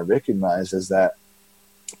things that I recognize is that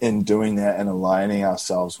in doing that and aligning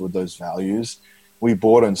ourselves with those values, we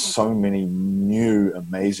brought in so many new,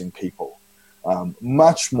 amazing people,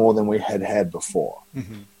 much more than we had before.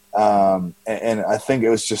 Mm-hmm. And I think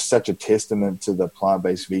it was just such a testament to the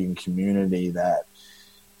plant-based vegan community that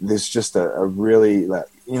there's just a really,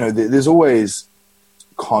 there's always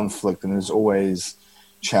conflict, and there's always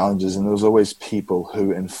challenges, and there's always people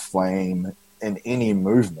who inflame in any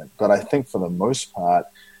movement. But I think for the most part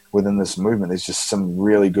within this movement, there's just some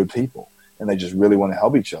really good people, and they just really want to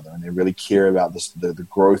help each other, and they really care about the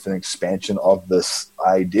growth and expansion of this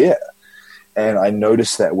idea. And I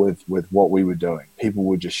noticed that with what we were doing, people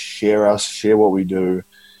would just share what we do,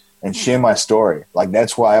 and share my story. Like,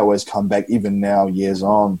 that's why I always come back, even now, years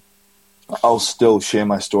on, I'll still share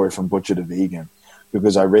my story from butcher to vegan,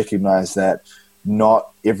 because I recognize that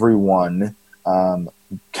not everyone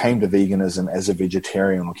came to veganism as a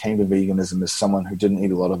vegetarian, or came to veganism as someone who didn't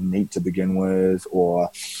eat a lot of meat to begin with, or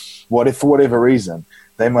what if for whatever reason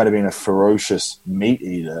they might have been a ferocious meat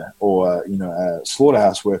eater, or a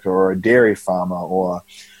slaughterhouse worker, or a dairy farmer, or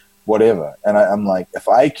whatever. And I'm like, if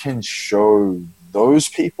I can show those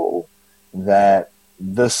people that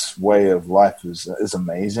this way of life is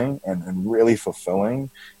amazing and really fulfilling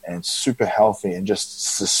and super healthy and just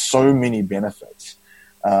so many benefits,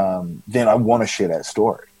 then I want to share that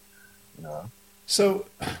story. So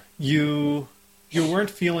you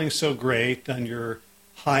weren't feeling so great on your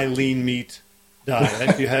high lean meat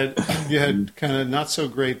diet. You had kind of not so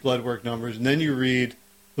great blood work numbers, and then you read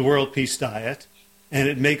the World Peace Diet, and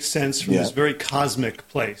it makes sense from this very cosmic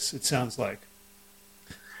place, it sounds like.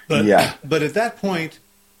 But at that point,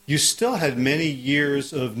 you still had many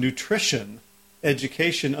years of nutrition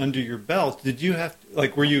education under your belt. Did you have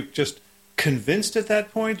were you just convinced at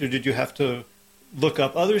that point, or did you have to look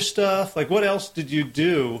up other stuff? Like, what else did you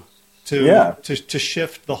do to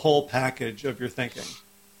shift the whole package of your thinking?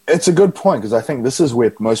 It's a good point, because I think this is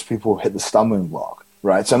where most people hit the stumbling block,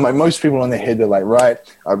 right? So most people in their head, they're like, right,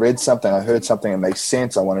 I read something, I heard something, it makes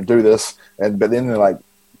sense, I want to do this. But then they're like,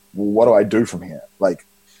 well, what do I do from here? Like,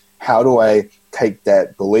 how do I take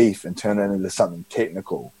that belief and turn it into something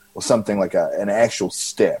technical, or something like an actual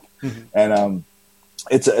step? Mm-hmm. And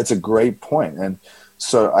it's a great point. And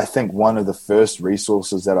so I think one of the first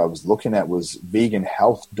resources that I was looking at was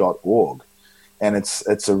veganhealth.org. And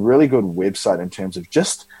it's a really good website in terms of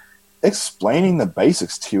just explaining the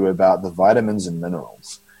basics to you about the vitamins and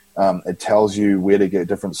minerals. It tells you where to get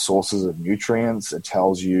different sources of nutrients. It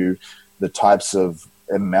tells you the types of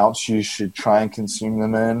amounts you should try and consume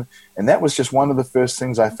them in. And that was just one of the first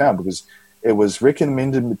things I found, because it was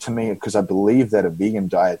recommended to me because I believe that a vegan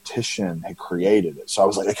dietitian had created it. So I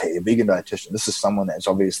was like, okay, a vegan dietitian, this is someone that's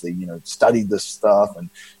obviously, studied this stuff. And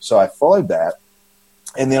so I followed that.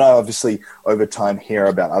 And then I obviously over time hear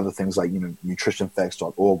about other things like,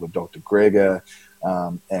 nutritionfacts.org with Dr. Greger,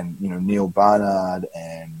 and, Neil Barnard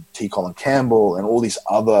and T. Colin Campbell and all these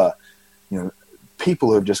other, people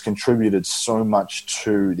who have just contributed so much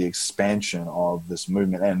to the expansion of this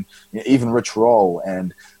movement. And even Rich Roll.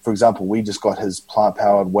 And for example, we just got his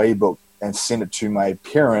plant-powered whey book and sent it to my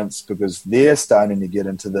parents because they're starting to get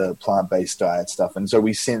into the plant-based diet stuff. And so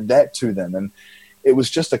we sent that to them. And it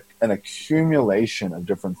was just an accumulation of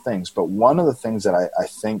different things. But one of the things that I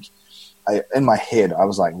think in my head, I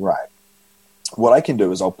was like, right, what I can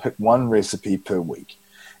do is I'll pick one recipe per week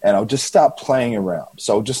and I'll just start playing around.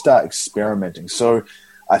 So I'll just start experimenting. So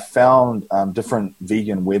I found different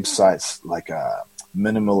vegan websites like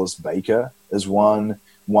Minimalist Baker is one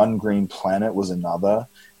Green Planet was another.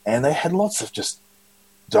 And they had lots of just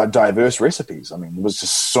diverse recipes. I mean, there was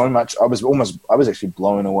just so much. I was actually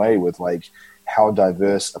blown away with how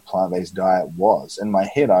diverse a plant-based diet was. In my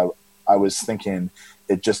head, I was thinking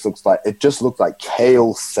it just looked like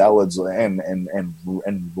kale salads and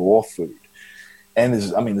raw food. And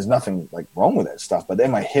there's nothing wrong with that stuff. But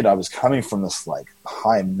in my head, I was coming from this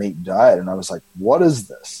high meat diet, and I was like, what is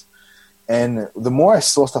this? And the more I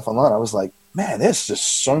saw stuff online, I was like, man, there's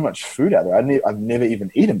just so much food out there I've never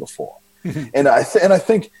even eaten before. And I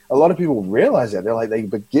think a lot of people realize that. They're like, they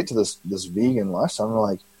get to this vegan lifestyle, and they're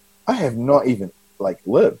like, I have not even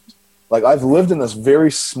lived. I've lived in this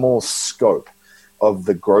very small scope of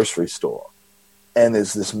the grocery store, and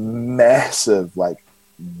there's this massive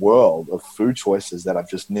world of food choices that I've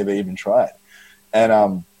just never even tried.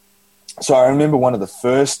 And so I remember one of the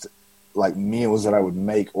first meals that I would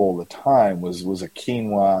make all the time was a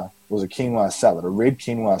quinoa salad, a red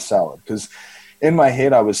quinoa salad, because in my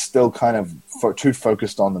head I was still kind of too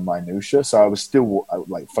focused on the minutia. So I was still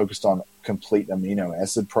focused on complete amino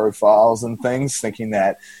acid profiles and things, thinking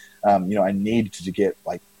that I needed to get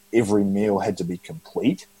every meal had to be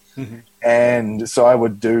complete. Mm-hmm. And so I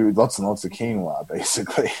would do lots and lots of quinoa,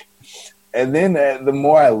 basically. And then the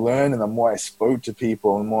more I learned and the more I spoke to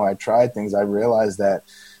people and the more I tried things, I realized that,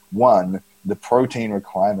 one, the protein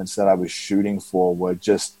requirements that I was shooting for were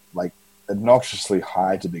just obnoxiously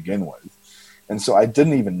high to begin with. And so I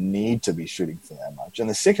didn't even need to be shooting for that much. And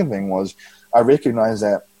the second thing was I recognized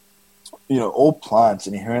that, all plants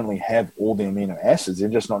inherently have all the amino acids. They're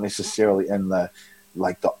just not necessarily in the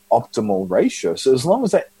optimal ratio. So as long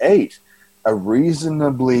as I ate a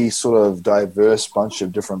reasonably sort of diverse bunch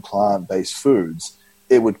of different plant-based foods,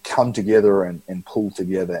 it would come together and pull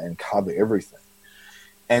together and cover everything.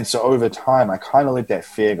 And so over time, I kind of let that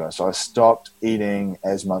fear go. So I stopped eating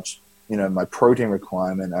as much, my protein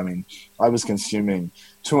requirement. I mean, I was consuming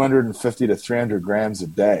 250 to 300 grams a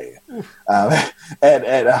day. At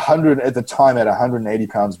 100 at the time, at 180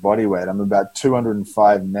 pounds body weight. I'm about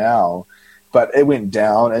 205 now, but it went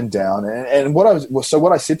down and down. And what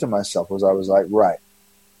I said to myself was, I was like, right,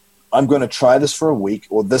 I'm going to try this for a week,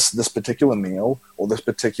 or this particular meal, or this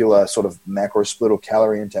particular sort of macro split or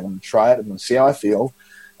calorie intake. I'm going to try it. I'm going to see how I feel.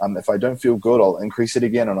 If I don't feel good, I'll increase it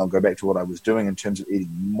again, and I'll go back to what I was doing in terms of eating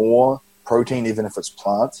more protein, even if it's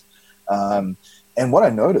plants. And what I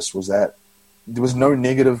noticed was that there was no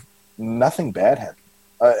negative, nothing bad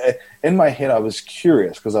happened. In my head, I was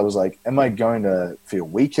curious because I was like, am I going to feel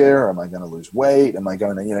weaker? Am I going to lose weight? Am I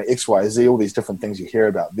going to, X, Y, Z, all these different things you hear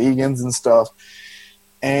about vegans and stuff.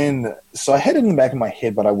 And so I had it in the back of my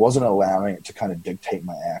head, but I wasn't allowing it to kind of dictate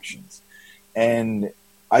my actions. And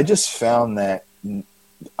I just found that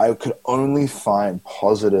I could only find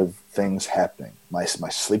positive things happening. My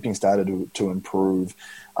sleeping started to improve.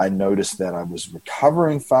 I noticed that I was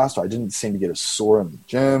recovering faster. I didn't seem to get as sore in the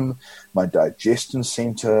gym. My digestion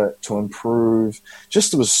seemed to improve.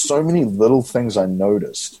 Just there was so many little things I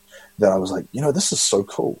noticed that I was like, this is so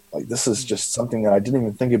cool. Like, this is just something that I didn't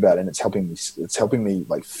even think about, and it's helping me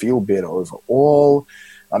like feel better overall.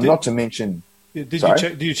 Not to mention,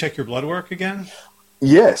 did you check your blood work again?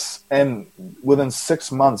 Yes, and within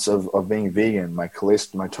 6 months of being vegan, my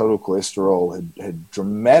total cholesterol had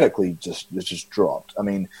dramatically just dropped. I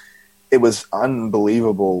mean, it was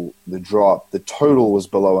unbelievable, the drop. The total was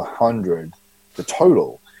below 100, the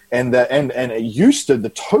total. And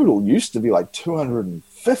the total used to be like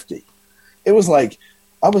 250. It was like,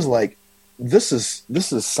 I was like, this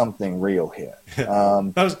is something real here.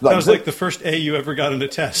 That was like the first A you ever got in a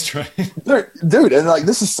test, right? Dude, and like,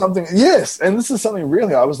 this is something, yes, and this is something real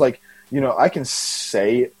here. I was like, I can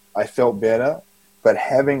say I felt better, but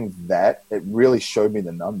having that, it really showed me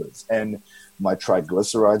the numbers. And my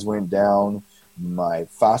triglycerides went down. My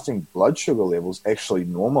fasting blood sugar levels actually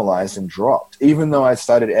normalized and dropped, even though I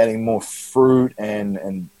started adding more fruit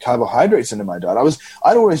and carbohydrates into my diet.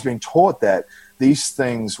 I'd always been taught that these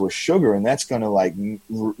things were sugar, and that's going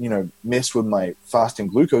to mess with my fasting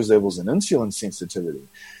glucose levels and insulin sensitivity.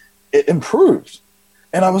 It improved.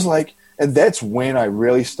 And I was like, and that's when I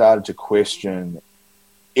really started to question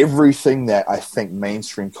everything that I think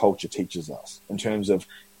mainstream culture teaches us in terms of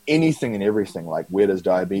anything and everything. Like, where does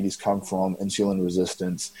diabetes come from? Insulin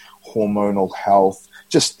resistance, hormonal health,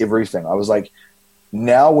 just everything. I was like,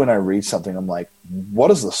 now when I read something, I'm like, what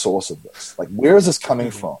is the source of this? Like, where is this coming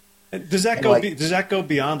from? Does that go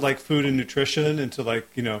beyond like food and nutrition into like,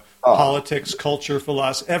 politics, culture,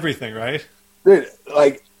 philosophy, everything, right? Dude,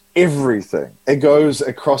 like everything. It goes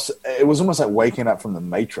across. It was almost like waking up from the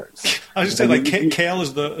Matrix. I was just saying, like, kale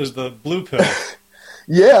is the blue pill.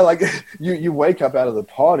 Yeah, like you wake up out of the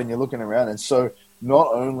pod and you're looking around, and so not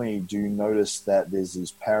only do you notice that there's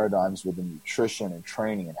these paradigms within nutrition and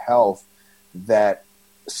training and health that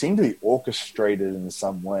seem to be orchestrated in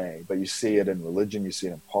some way, but you see it in religion, you see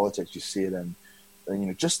it in politics, you see it in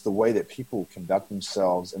just the way that people conduct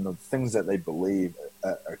themselves and the things that they believe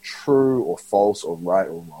are true or false or right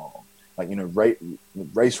or wrong. Like,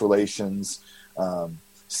 race relations,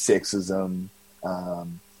 sexism,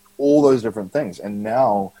 all those different things. And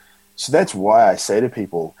now, so that's why I say to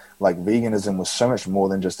people, like, veganism was so much more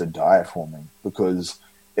than just a diet for me, because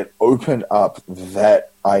it opened up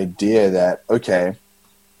that idea that, okay,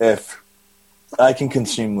 if I can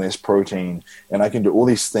consume less protein and I can do all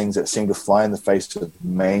these things that seem to fly in the face of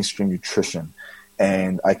mainstream nutrition,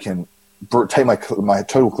 and I can take my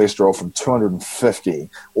total cholesterol from 250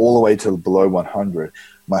 all the way to below 100,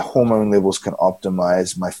 my hormone levels can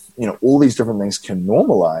optimize, all these different things can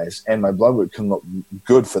normalize, and my blood work can look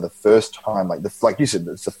good for the first time. Like you said,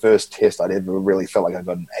 it's the first test I'd ever really felt like I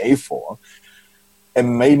got an A for. It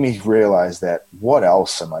made me realize that what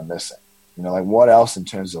else am I missing? What else in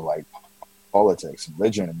terms of like politics and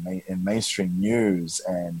religion and mainstream news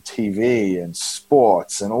and TV and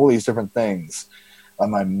sports and all these different things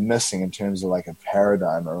am I missing in terms of like a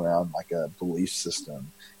paradigm around like a belief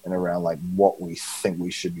system and around like what we think we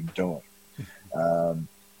should be doing.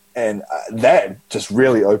 And that just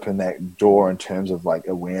really opened that door in terms of like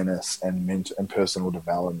awareness and personal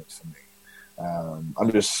development for me.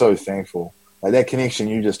 I'm just so thankful. Like, that connection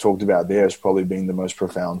you just talked about there has probably been the most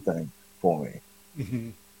profound thing for me. Mm-hmm.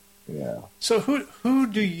 Yeah. So who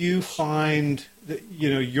do you find that,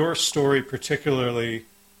 your story particularly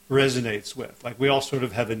resonates with? Like, we all sort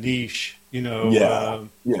of have a niche, Rip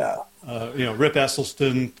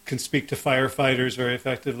Esselstyn can speak to firefighters very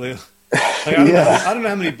effectively. Like, I don't know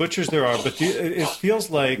how many butchers there are, but it feels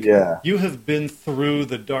like you have been through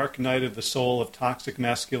the dark night of the soul of toxic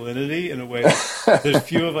masculinity in a way that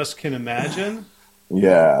few of us can imagine.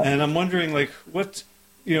 Yeah. And I'm wondering, like, what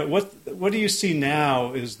do you see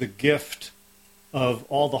now is the gift of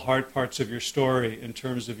all the hard parts of your story in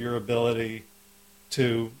terms of your ability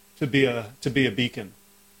to be a beacon?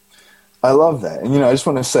 I love that. And, I just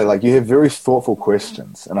want to say, like, you have very thoughtful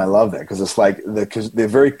questions, and I love that because it's like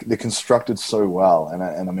they're constructed so well, and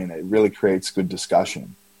I mean, it really creates good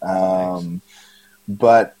discussion.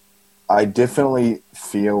 But I definitely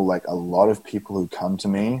feel like a lot of people who come to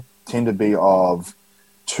me tend to be of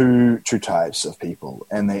two types of people,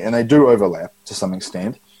 and they do overlap to some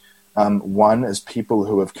extent. One is people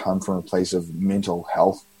who have come from a place of mental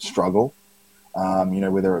health struggle,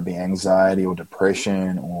 whether it be anxiety or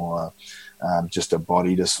depression or just a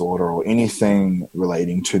body disorder or anything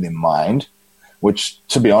relating to their mind, which,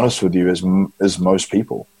 to be honest with you, is most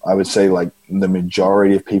people. I would say, like, the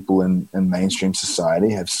majority of people in mainstream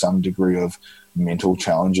society have some degree of mental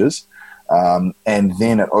challenges. And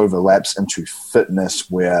then it overlaps into fitness,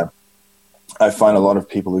 where I find a lot of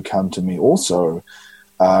people who come to me also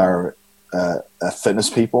are fitness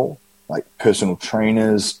people, like personal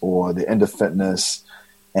trainers, or they're into fitness,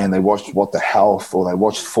 and they watched What the Health, or they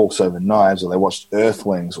watched Forks Over Knives, or they watched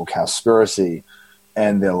Earthlings or Cowspiracy,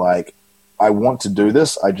 and they're like, I want to do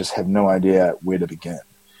this, I just have no idea where to begin.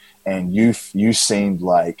 And you seemed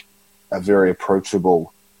like a very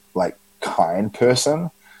approachable, like, kind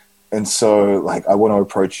person. And so, like, I want to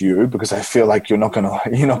approach you because I feel like you're not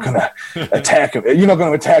gonna attack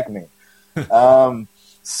me.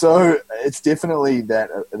 So it's definitely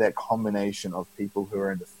that combination of people who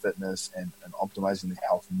are into fitness and optimizing their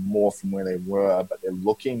health more from where they were, but they're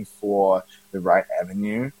looking for the right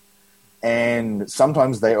avenue. And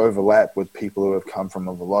sometimes they overlap with people who have come from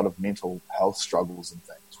a lot of mental health struggles and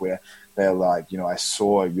things, where they're like, I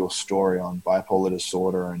saw your story on bipolar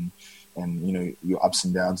disorder and your ups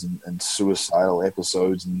and downs and suicidal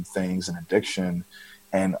episodes and things and addiction.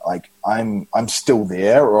 And, like, I'm still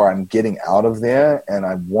there, or I'm getting out of there, and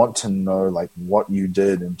I want to know, like, what you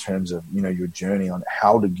did in terms of, your journey on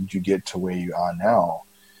how did you get to where you are now.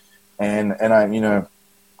 And I,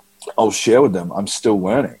 I'll share with them, I'm still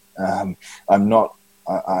learning. I've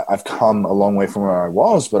come a long way from where I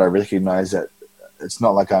was, but I recognize that it's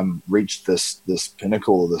not like I'm reached this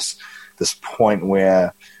pinnacle, this point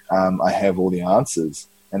where I have all the answers.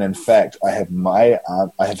 And in fact, I have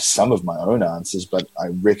some of my own answers, but I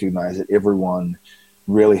recognize that everyone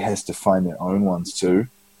really has to find their own ones too.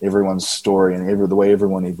 Everyone's story and the way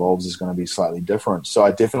everyone evolves is going to be slightly different. So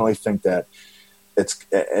I definitely think that it's,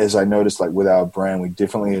 as I noticed, like, with our brand, we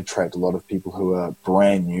definitely attract a lot of people who are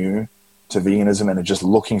brand new to veganism and are just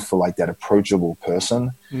looking for, like, that approachable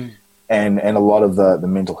person. And a lot of the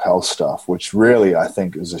mental health stuff, which really I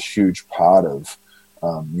think is a huge part of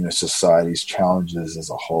society's challenges as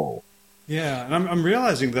a whole. Yeah, and I'm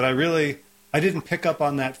realizing that I didn't pick up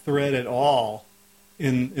on that thread at all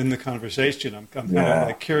in the conversation. I'm kind of,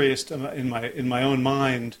 like, curious in my own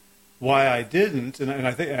mind why I didn't, and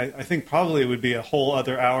I think probably it would be a whole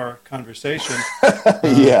other hour conversation.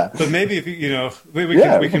 But maybe if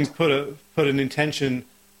we can put an intention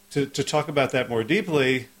to talk about that more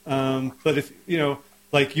deeply. But if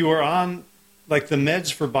like, you are on, like, the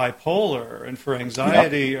meds for bipolar and for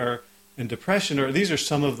anxiety and depression, these are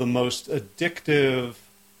some of the most addictive,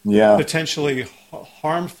 potentially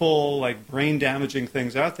harmful, like, brain damaging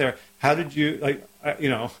things out there. How did you, like,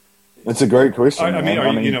 It's a great question.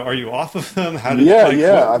 Are you off of them? How did,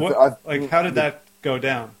 how did that go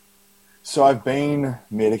down? So I've been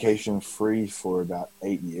medication free for about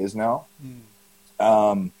 8 years now.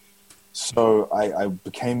 So I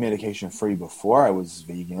became medication free before I was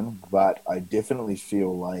vegan, but I definitely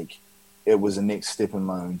feel like it was a next step in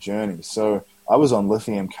my own journey. So I was on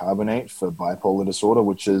lithium carbonate for bipolar disorder,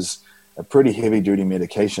 which is a pretty heavy duty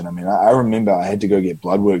medication. I mean, I remember I had to go get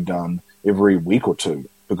blood work done every week or two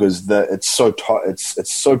because it's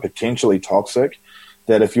so potentially toxic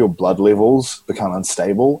that if your blood levels become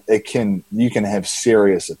unstable, you can have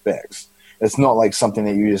serious effects. It's not like something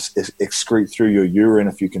that you just excrete through your urine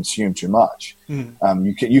if you consume too much.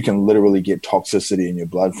 You can literally get toxicity in your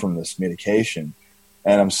blood from this medication.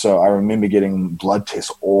 And I remember getting blood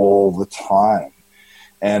tests all the time.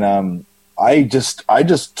 And I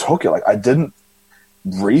just took it. Like, I didn't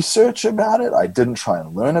research about it. I didn't try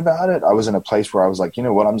and learn about it. I was in a place where I was like, you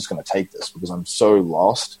know what, I'm just going to take this because I'm so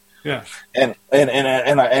lost. Yeah. And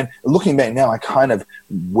looking back now, I kind of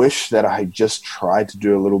wish that I had just tried to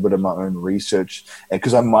do a little bit of my own research,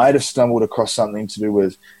 because I might have stumbled across something to do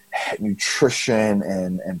with nutrition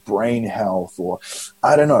and brain health, or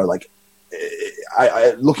I don't know, like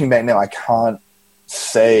I looking back now, I can't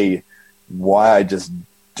say why I just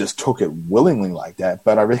took it willingly like that,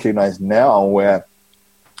 but I recognize now where,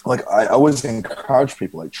 like, I always encourage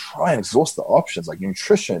people, like, try and exhaust the options, like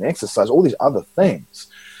nutrition, exercise, all these other things.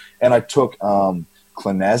 And I took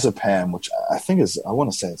clonazepam, which I think is, I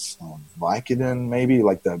want to say it's Vicodin, maybe,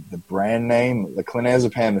 like the brand name. The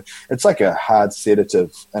clonazepam, it's like a hard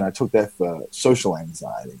sedative, and I took that for social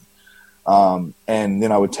anxiety. And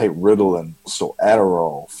then I would take Ritalin, so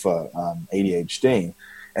Adderall for ADHD.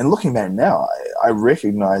 And looking back now, I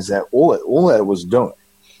recognize that all that it was doing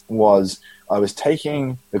was I was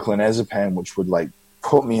taking the clonazepam, which would like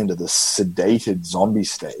put me into the sedated zombie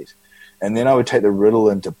state, and then I would take the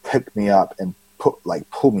Ritalin to pick me up and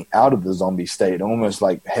pull me out of the zombie state, and almost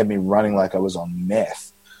like had me running like I was on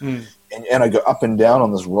meth. And I go up and down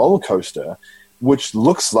on this roller coaster, which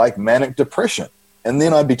looks like manic depression. And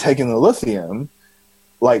then I'd be taking the lithium,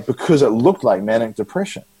 like, because it looked like manic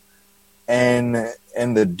depression. And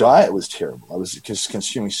the diet was terrible. I was just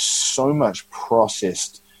consuming so much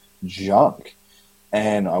processed junk,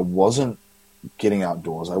 and I wasn't getting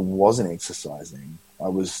outdoors. I wasn't exercising. I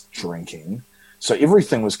was drinking. So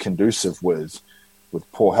everything was conducive with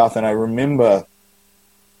poor health. And I remember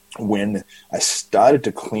when I started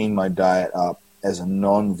to clean my diet up as a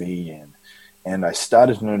non-vegan, and I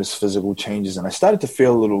started to notice physical changes, and I started to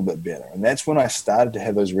feel a little bit better. And that's when I started to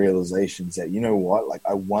have those realizations that, you know what, like,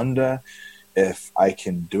 I wonder if I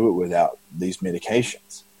can do it without these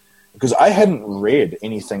medications. Because I hadn't read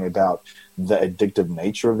anything about the addictive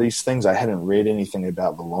nature of these things. I hadn't read anything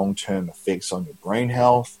about the long-term effects on your brain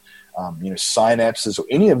health, synapses, or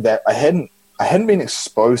any of that. I hadn't been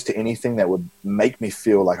exposed to anything that would make me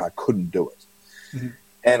feel like I couldn't do it. Mm-hmm.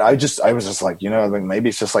 And I was just like, like maybe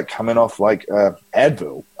it's just like coming off like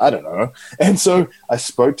Advil. I don't know. And so I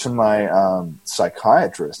spoke to my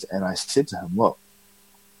psychiatrist, and I said to him, look,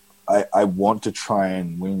 I want to try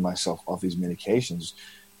and wean myself off these medications.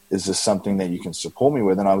 Is this something that you can support me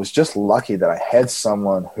with? And I was just lucky that I had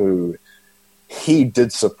someone who he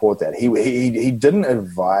did support that. He didn't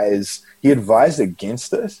advise. He advised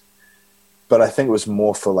against it, but I think it was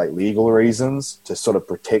more for like legal reasons to sort of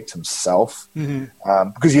protect himself. Mm-hmm.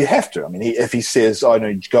 Because you have to. I mean, if he says, "Oh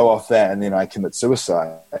no, go off that," and then I commit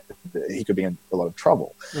suicide, he could be in a lot of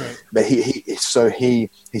trouble. Right. But he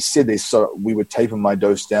said this, so we would taper my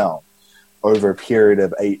dose down over a period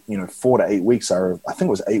of 4 to 8 weeks. I think it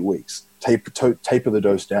was 8 weeks. Taper the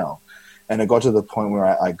dose down, and it got to the point where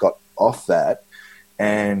I got off that,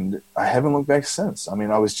 and I haven't looked back since. I mean,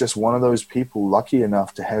 I was just one of those people lucky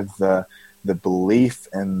enough to have the belief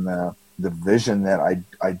and the vision that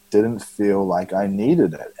I didn't feel like I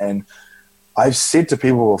needed it. And I've said to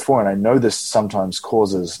people before, and I know this sometimes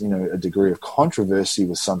causes, a degree of controversy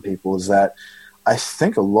with some people, is that I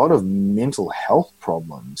think a lot of mental health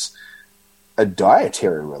problems are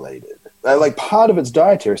dietary related. Like, part of it's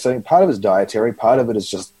dietary. So I think part of it's dietary, part of it is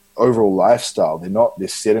just overall lifestyle. They're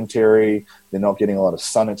sedentary, they're not getting a lot of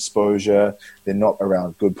sun exposure, they're not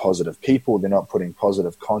around good positive people, they're not putting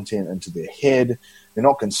positive content into their head, they're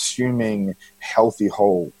not consuming healthy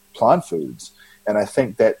whole plant foods. And I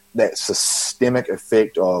think that systemic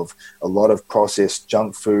effect of a lot of processed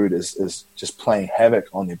junk food is just playing havoc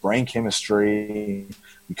on their brain chemistry.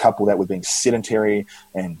 You couple that with being sedentary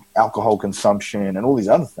and alcohol consumption and all these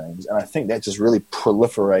other things, and I think that just really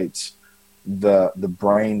proliferates the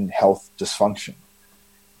brain health dysfunction.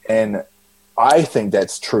 And I think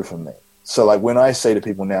that's true for me. So like when I say to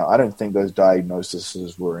people now, I don't think those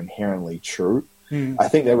diagnoses were inherently true. I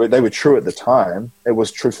think they were true at the time. It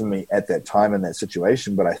was true for me at that time in that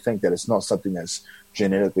situation, but I think that it's not something that's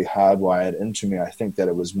genetically hardwired into me. I think that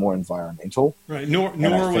it was more environmental. Right. Nor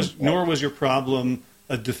was your problem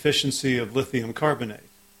a deficiency of lithium carbonate.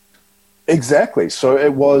 Exactly. So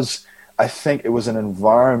I think it was an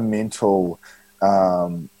environmental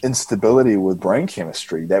instability with brain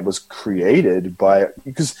chemistry that was created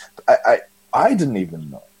because I didn't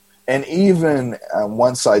even know. And even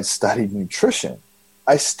once I'd studied nutrition,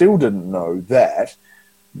 I still didn't know that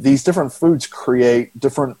these different foods create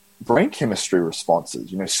different brain chemistry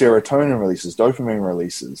responses. Serotonin releases, dopamine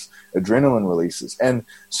releases, adrenaline releases. And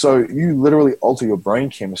so you literally alter your brain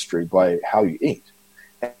chemistry by how you eat.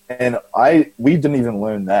 And we didn't even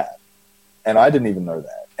learn that. And I didn't even know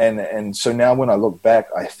that. And so now when I look back,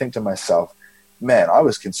 I think to myself, man, I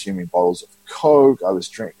was consuming bottles of Coke. I was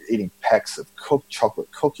eating packs of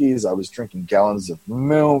chocolate cookies. I was drinking gallons of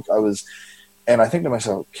milk. And I think to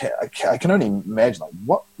myself, I can only imagine, like,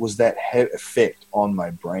 what was that effect on my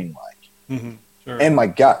brain like? Mm-hmm. Sure. and my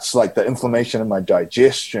guts, like the inflammation in my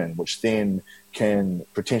digestion, which then can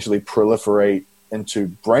potentially proliferate into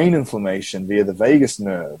brain inflammation via the vagus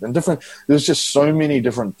nerve and there's just so many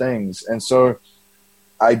different things. And so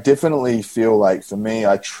I definitely feel like for me,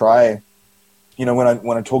 I try, when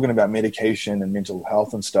I'm talking about medication and mental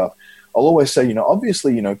health and stuff, I'll always say,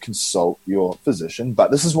 obviously, consult your physician,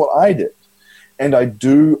 but this is what I did. And I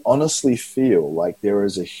do honestly feel like there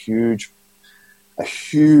is a huge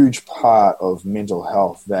part of mental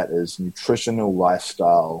health that is nutritional,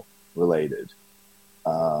 lifestyle related,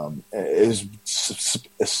 is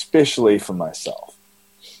especially for myself.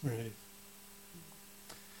 Right.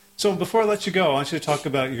 So before I let you go, I want you to talk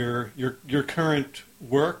about your current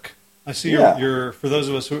work. I see you're for those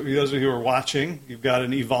of you who are watching, you've got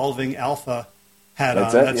an Evolving Alpha hat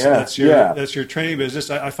on. That's your training business.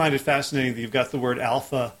 I find it fascinating that you've got the word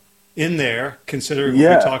alpha in there, considering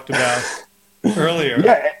what we talked about earlier.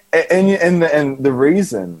 Yeah, and the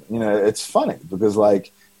reason, it's funny because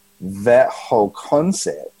like that whole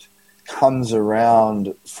concept comes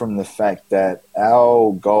around from the fact that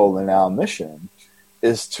our goal and our mission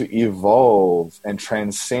is to evolve and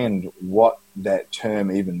transcend what that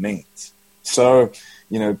term even means. So,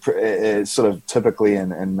 it's sort of typically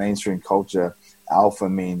in mainstream culture, alpha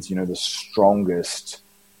means, the strongest,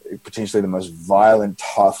 potentially the most violent,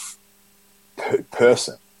 tough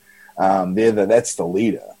person. That's the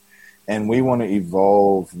leader. And we want to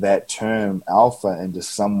evolve that term alpha into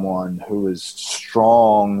someone who is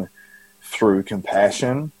strong through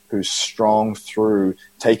compassion, who's strong through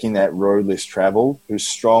taking that road less traveled, who's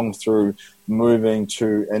strong through moving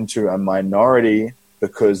into a minority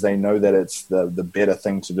because they know that it's the better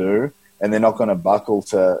thing to do, and they're not going to buckle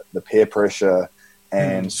to the peer pressure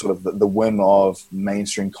and sort of the whim of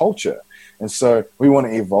mainstream culture. And so we want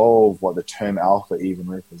to evolve what the term alpha even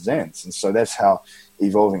represents. And so that's how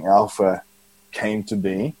Evolving Alpha came to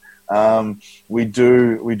be. We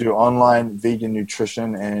do online vegan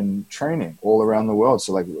nutrition and training all around the world.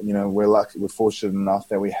 So we're fortunate enough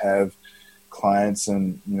that we have clients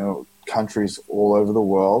in, countries all over the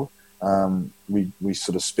world. We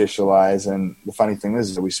sort of specialize, and the funny thing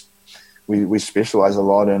is that we specialize a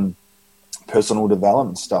lot in personal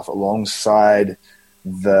development stuff alongside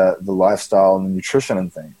the lifestyle and the nutrition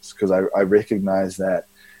and things, because I recognize that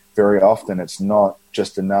very often it's not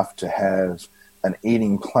just enough to have an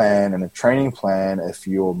eating plan and a training plan if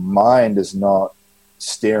your mind is not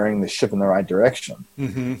steering the ship in the right direction.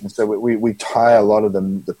 Mm-hmm. And so we tie a lot of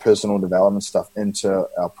the personal development stuff into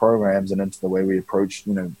our programs and into the way we approach,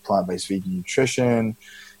 plant-based vegan nutrition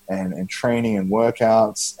and training and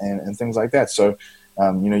workouts and things like that. So,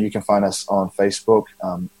 you can find us on Facebook,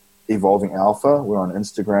 Evolving Alpha. We're on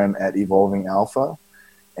Instagram at Evolving Alpha.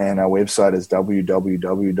 And our website is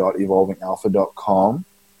www.evolvingalpha.com.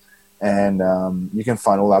 And you can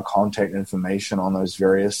find all our contact information on those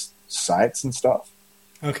various sites and stuff.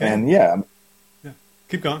 Okay. And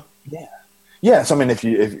keep going. Yeah. So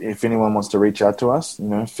if anyone wants to reach out to us,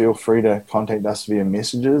 feel free to contact us via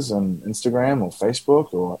messages on Instagram or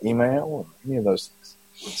Facebook or email or any of those things.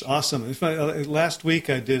 It's awesome. Last week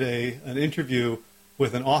I did an interview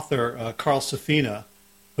with an author, Carl Safina,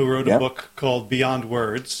 who wrote a book called Beyond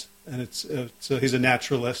Words, and he's a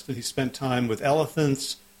naturalist, and he spent time with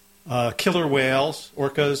elephants, killer whales,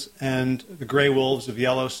 orcas, and the gray wolves of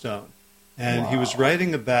Yellowstone. And he was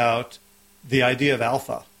writing about the idea of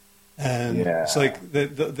alpha. And it's like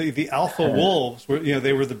the alpha wolves were,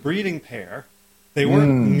 they were the breeding pair. They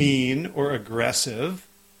weren't mean or aggressive.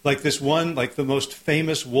 Like this one, like the most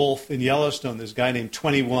famous wolf in Yellowstone, this guy named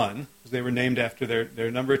 21, because they were named after their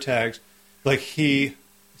number tags. Like he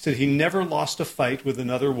said he never lost a fight with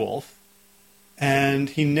another wolf, and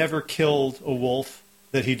he never killed a wolf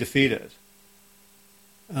that he defeated.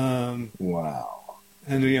 Wow.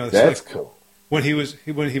 And that's cool. When he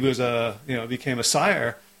became a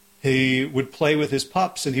sire, he would play with his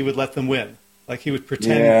pups and he would let them win. Like he would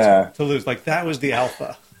pretend to lose. Like that was the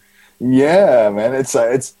alpha. Yeah, man.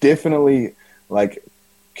 It's definitely like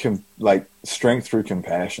strength through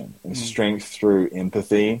compassion and strength through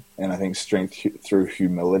empathy, and I think strength through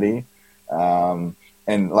humility. And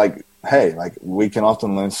we can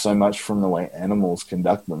often learn so much from the way animals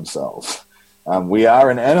conduct themselves. We are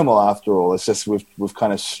an animal after all. It's just we've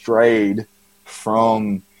kind of strayed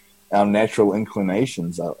from our natural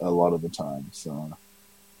inclinations a lot of the time. So,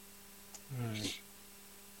 right.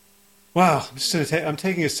 Wow, I'm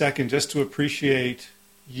taking a second just to appreciate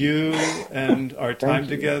you and our time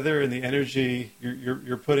together and the energy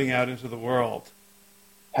you're putting out into the world.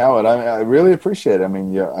 Howard, I really appreciate it. I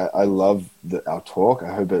mean, I love our talk.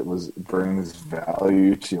 I hope it brings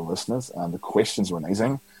value to your listeners. The questions were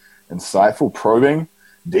amazing. insightful, probing,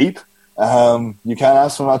 deep. You can't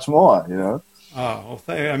ask for much more, you know? Oh,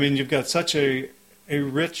 well, I mean, you've got such a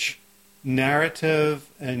rich narrative,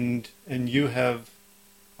 and you have,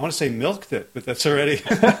 I want to say milked it, but that's already,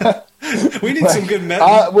 we need some good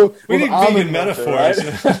we need vegan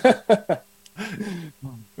metaphors.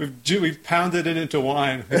 Right? We've pounded it into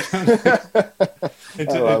wine,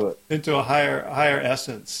 into a higher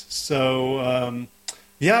essence. So,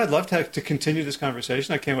 yeah, I'd love to continue this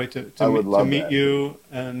conversation. I can't wait to meet you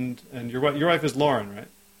and your wife is Lauren, right?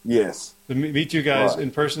 Yes. To meet you guys in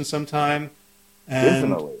person sometime. And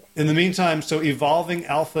definitely. In the meantime, so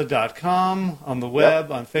evolvingalpha.com on the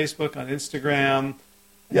web, on Facebook, on Instagram.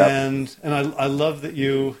 Yep. And I love that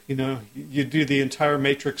you do the entire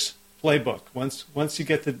Matrix playbook. Once you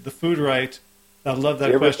get the food right, I love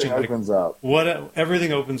that question. Everything opens up.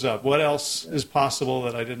 Everything opens up. What else is possible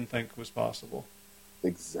that I didn't think was possible?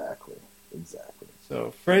 Exactly. So,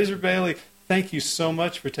 Fraser Bailey, thank you so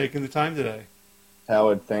much for taking the time today.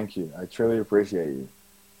 Howard, thank you. I truly appreciate you.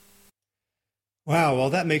 Wow, well,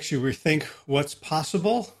 that makes you rethink what's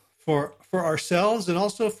possible for ourselves and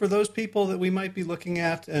also for those people that we might be looking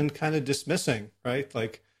at and kind of dismissing, right?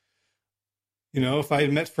 Like, if I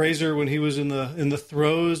had met Fraser when he was in the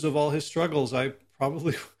throes of all his struggles, I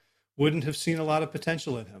probably wouldn't have seen a lot of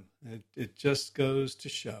potential in him. It just goes to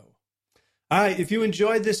show. All right, if you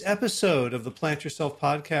enjoyed this episode of the Plant Yourself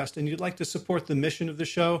podcast and you'd like to support the mission of the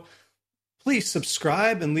show, please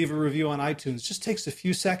subscribe and leave a review on iTunes. It just takes a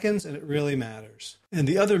few seconds and it really matters. And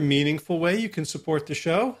the other meaningful way you can support the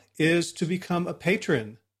show is to become a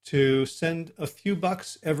patron, to send a few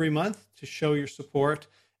bucks every month to show your support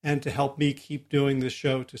and to help me keep doing this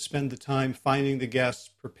show, to spend the time finding the guests,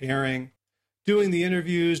 preparing, doing the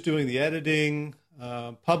interviews, doing the editing,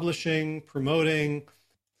 publishing, promoting.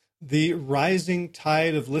 The rising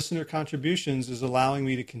tide of listener contributions is allowing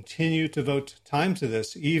me to continue to devote time to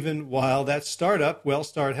this, even while that startup,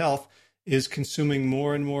 WellStart Health, is consuming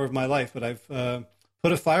more and more of my life. But I've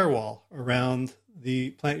put a firewall around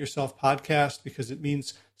the Plant Yourself podcast because it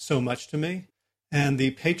means so much to me. And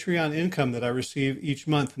the Patreon income that I receive each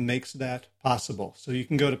month makes that possible. So you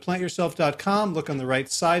can go to plantyourself.com, look on the right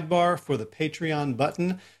sidebar for the Patreon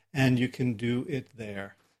button, and you can do it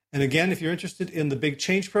there. And again, if you're interested in the Big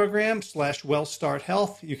Change Program /WellStart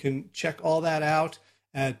Health, you can check all that out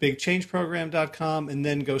at bigchangeprogram.com and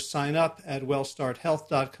then go sign up at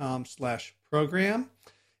wellstarthealth.com/program.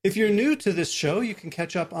 If you're new to this show, you can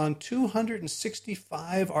catch up on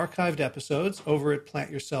 265 archived episodes over at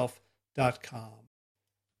plantyourself.com.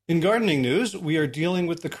 In gardening news, we are dealing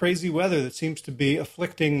with the crazy weather that seems to be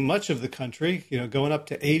afflicting much of the country, going up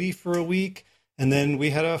to 80 for a week. And then we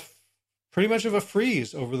had pretty much of a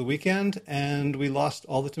freeze over the weekend, and we lost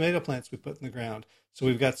all the tomato plants we put in the ground. So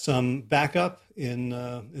we've got some backup in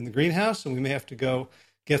the greenhouse, and we may have to go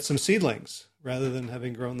get some seedlings rather than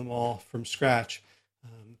having grown them all from scratch.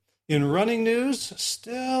 In running news,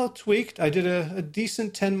 still tweaked. I did a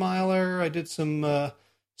decent 10-miler. I did some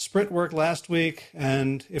sprint work last week,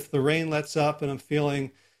 and if the rain lets up and I'm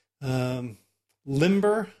feeling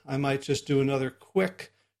limber, I might just do another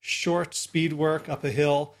quick, short speed work up a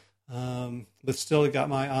hill. But still got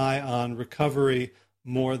my eye on recovery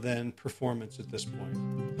more than performance at this point.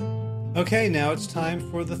 Okay, now it's time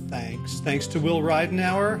for the thanks. Thanks to Will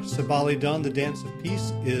Ridenauer. Sabali Dun, The Dance of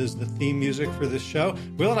Peace is the theme music for this show.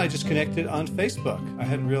 Will and I just connected on Facebook. I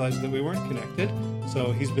hadn't realized that we weren't connected,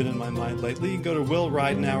 so he's been in my mind lately. You can go to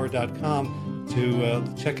willridenauer.com to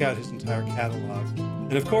check out his entire catalog.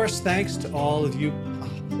 And of course, thanks to all of you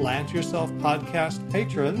Plant Yourself podcast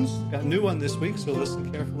patrons. Got a new one this week, so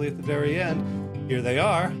listen carefully at the very end. Here they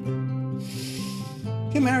are.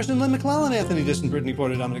 Kim Harrison, Lynn McClellan, Anthony Disson, Brittany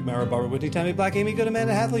Porter, Dominic Mara, Barbara Whitney, Tammy Black, Amy Good,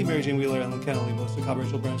 Amanda Hadley, Mary Jane Wheeler, Ellen Kennelly, Melissa Cobb,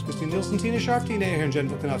 Rachel Browns, Christine Nielsen, Tina Sharp, Tina Ahern, Jen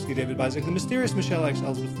Volkanovsky, David Bizek, The Mysterious, Michelle X,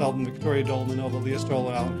 Elizabeth Feldman, Victoria Dole, Manova, Leah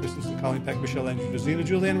Stoll, Alan Christensen, Colleen Peck, Michelle Andrew, Zena,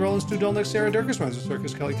 Julianne Rollins, Stu Dolnick, Sarah Durkis, Runs the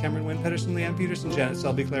Circus, Kelly Cameron, Wynn Pedersen, Leanne Peterson, Janet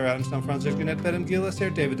Selby, Claire Adams, Tom Franzik, Jeanette Bedham, Gila,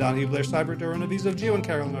 Sarah, David Donahue, Blair Cyber, Dorona Visa, Gio and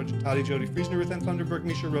Carolyn Argentati, Jody Friesner, Ruth Ann Thunderberg,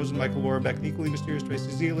 Misha Rosen, Michael Warbeck, Equally Mysterious,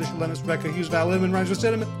 Tracy Z, Alicia Lemus, Rebecca Hughes, Val Lim, Rhymes with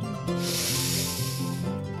Cinnamon.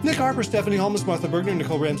 Nick Harper, Stephanie Holmes, Martha Bergner,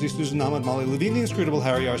 Nicole Ramsey, Susan Ahmad, Molly Levine, The Inscrutable,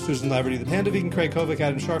 Harry R., Susan Laverty, The Panda Vegan, Craig Kovic,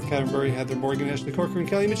 Adam Sharp, Karen Burry, Heather Morgan, Ashley Corcoran,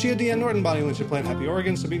 Kelly Machia, Deanne Norton, Bonnie Lynch, Plant Happy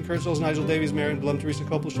Oregon, Sabine Kurtzels, Nigel Davies, Marion Blum, Teresa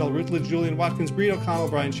Copel, Shell Rutledge, Julian Watkins, Breed O'Connell,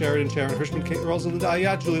 Brian Sheridan, Sharon Hirschman, Kate Rolls, Linda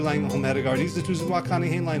Ayat, Julie Lang, Mahal Madagard, Isa Tusan,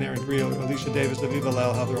 Wakani, Hainline, Aaron Grio, Alicia Davis, Aviva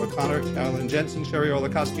Lel, Heather O'Connor, Carolyn Jensen, Sherry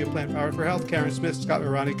Olakoski of Plant Power for Health, Karen Smith, Scott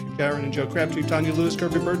Marani, Karen and Joe Crabtree, Tanya Lewis,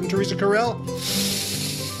 Kirby Burton, Teresa Carell,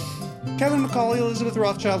 Kevin McCauley, Elizabeth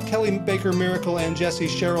Rothschild, Kelly Baker Miracle, and Jesse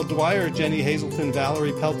Cheryl Dwyer, Jenny Hazelton,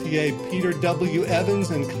 Valerie Peltier, Peter W.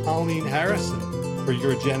 Evans, and Colleen Harrison for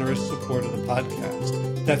your generous support of the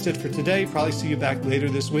podcast. That's it for today. Probably see you back later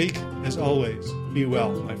this week. As always, be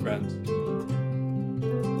well, my friends.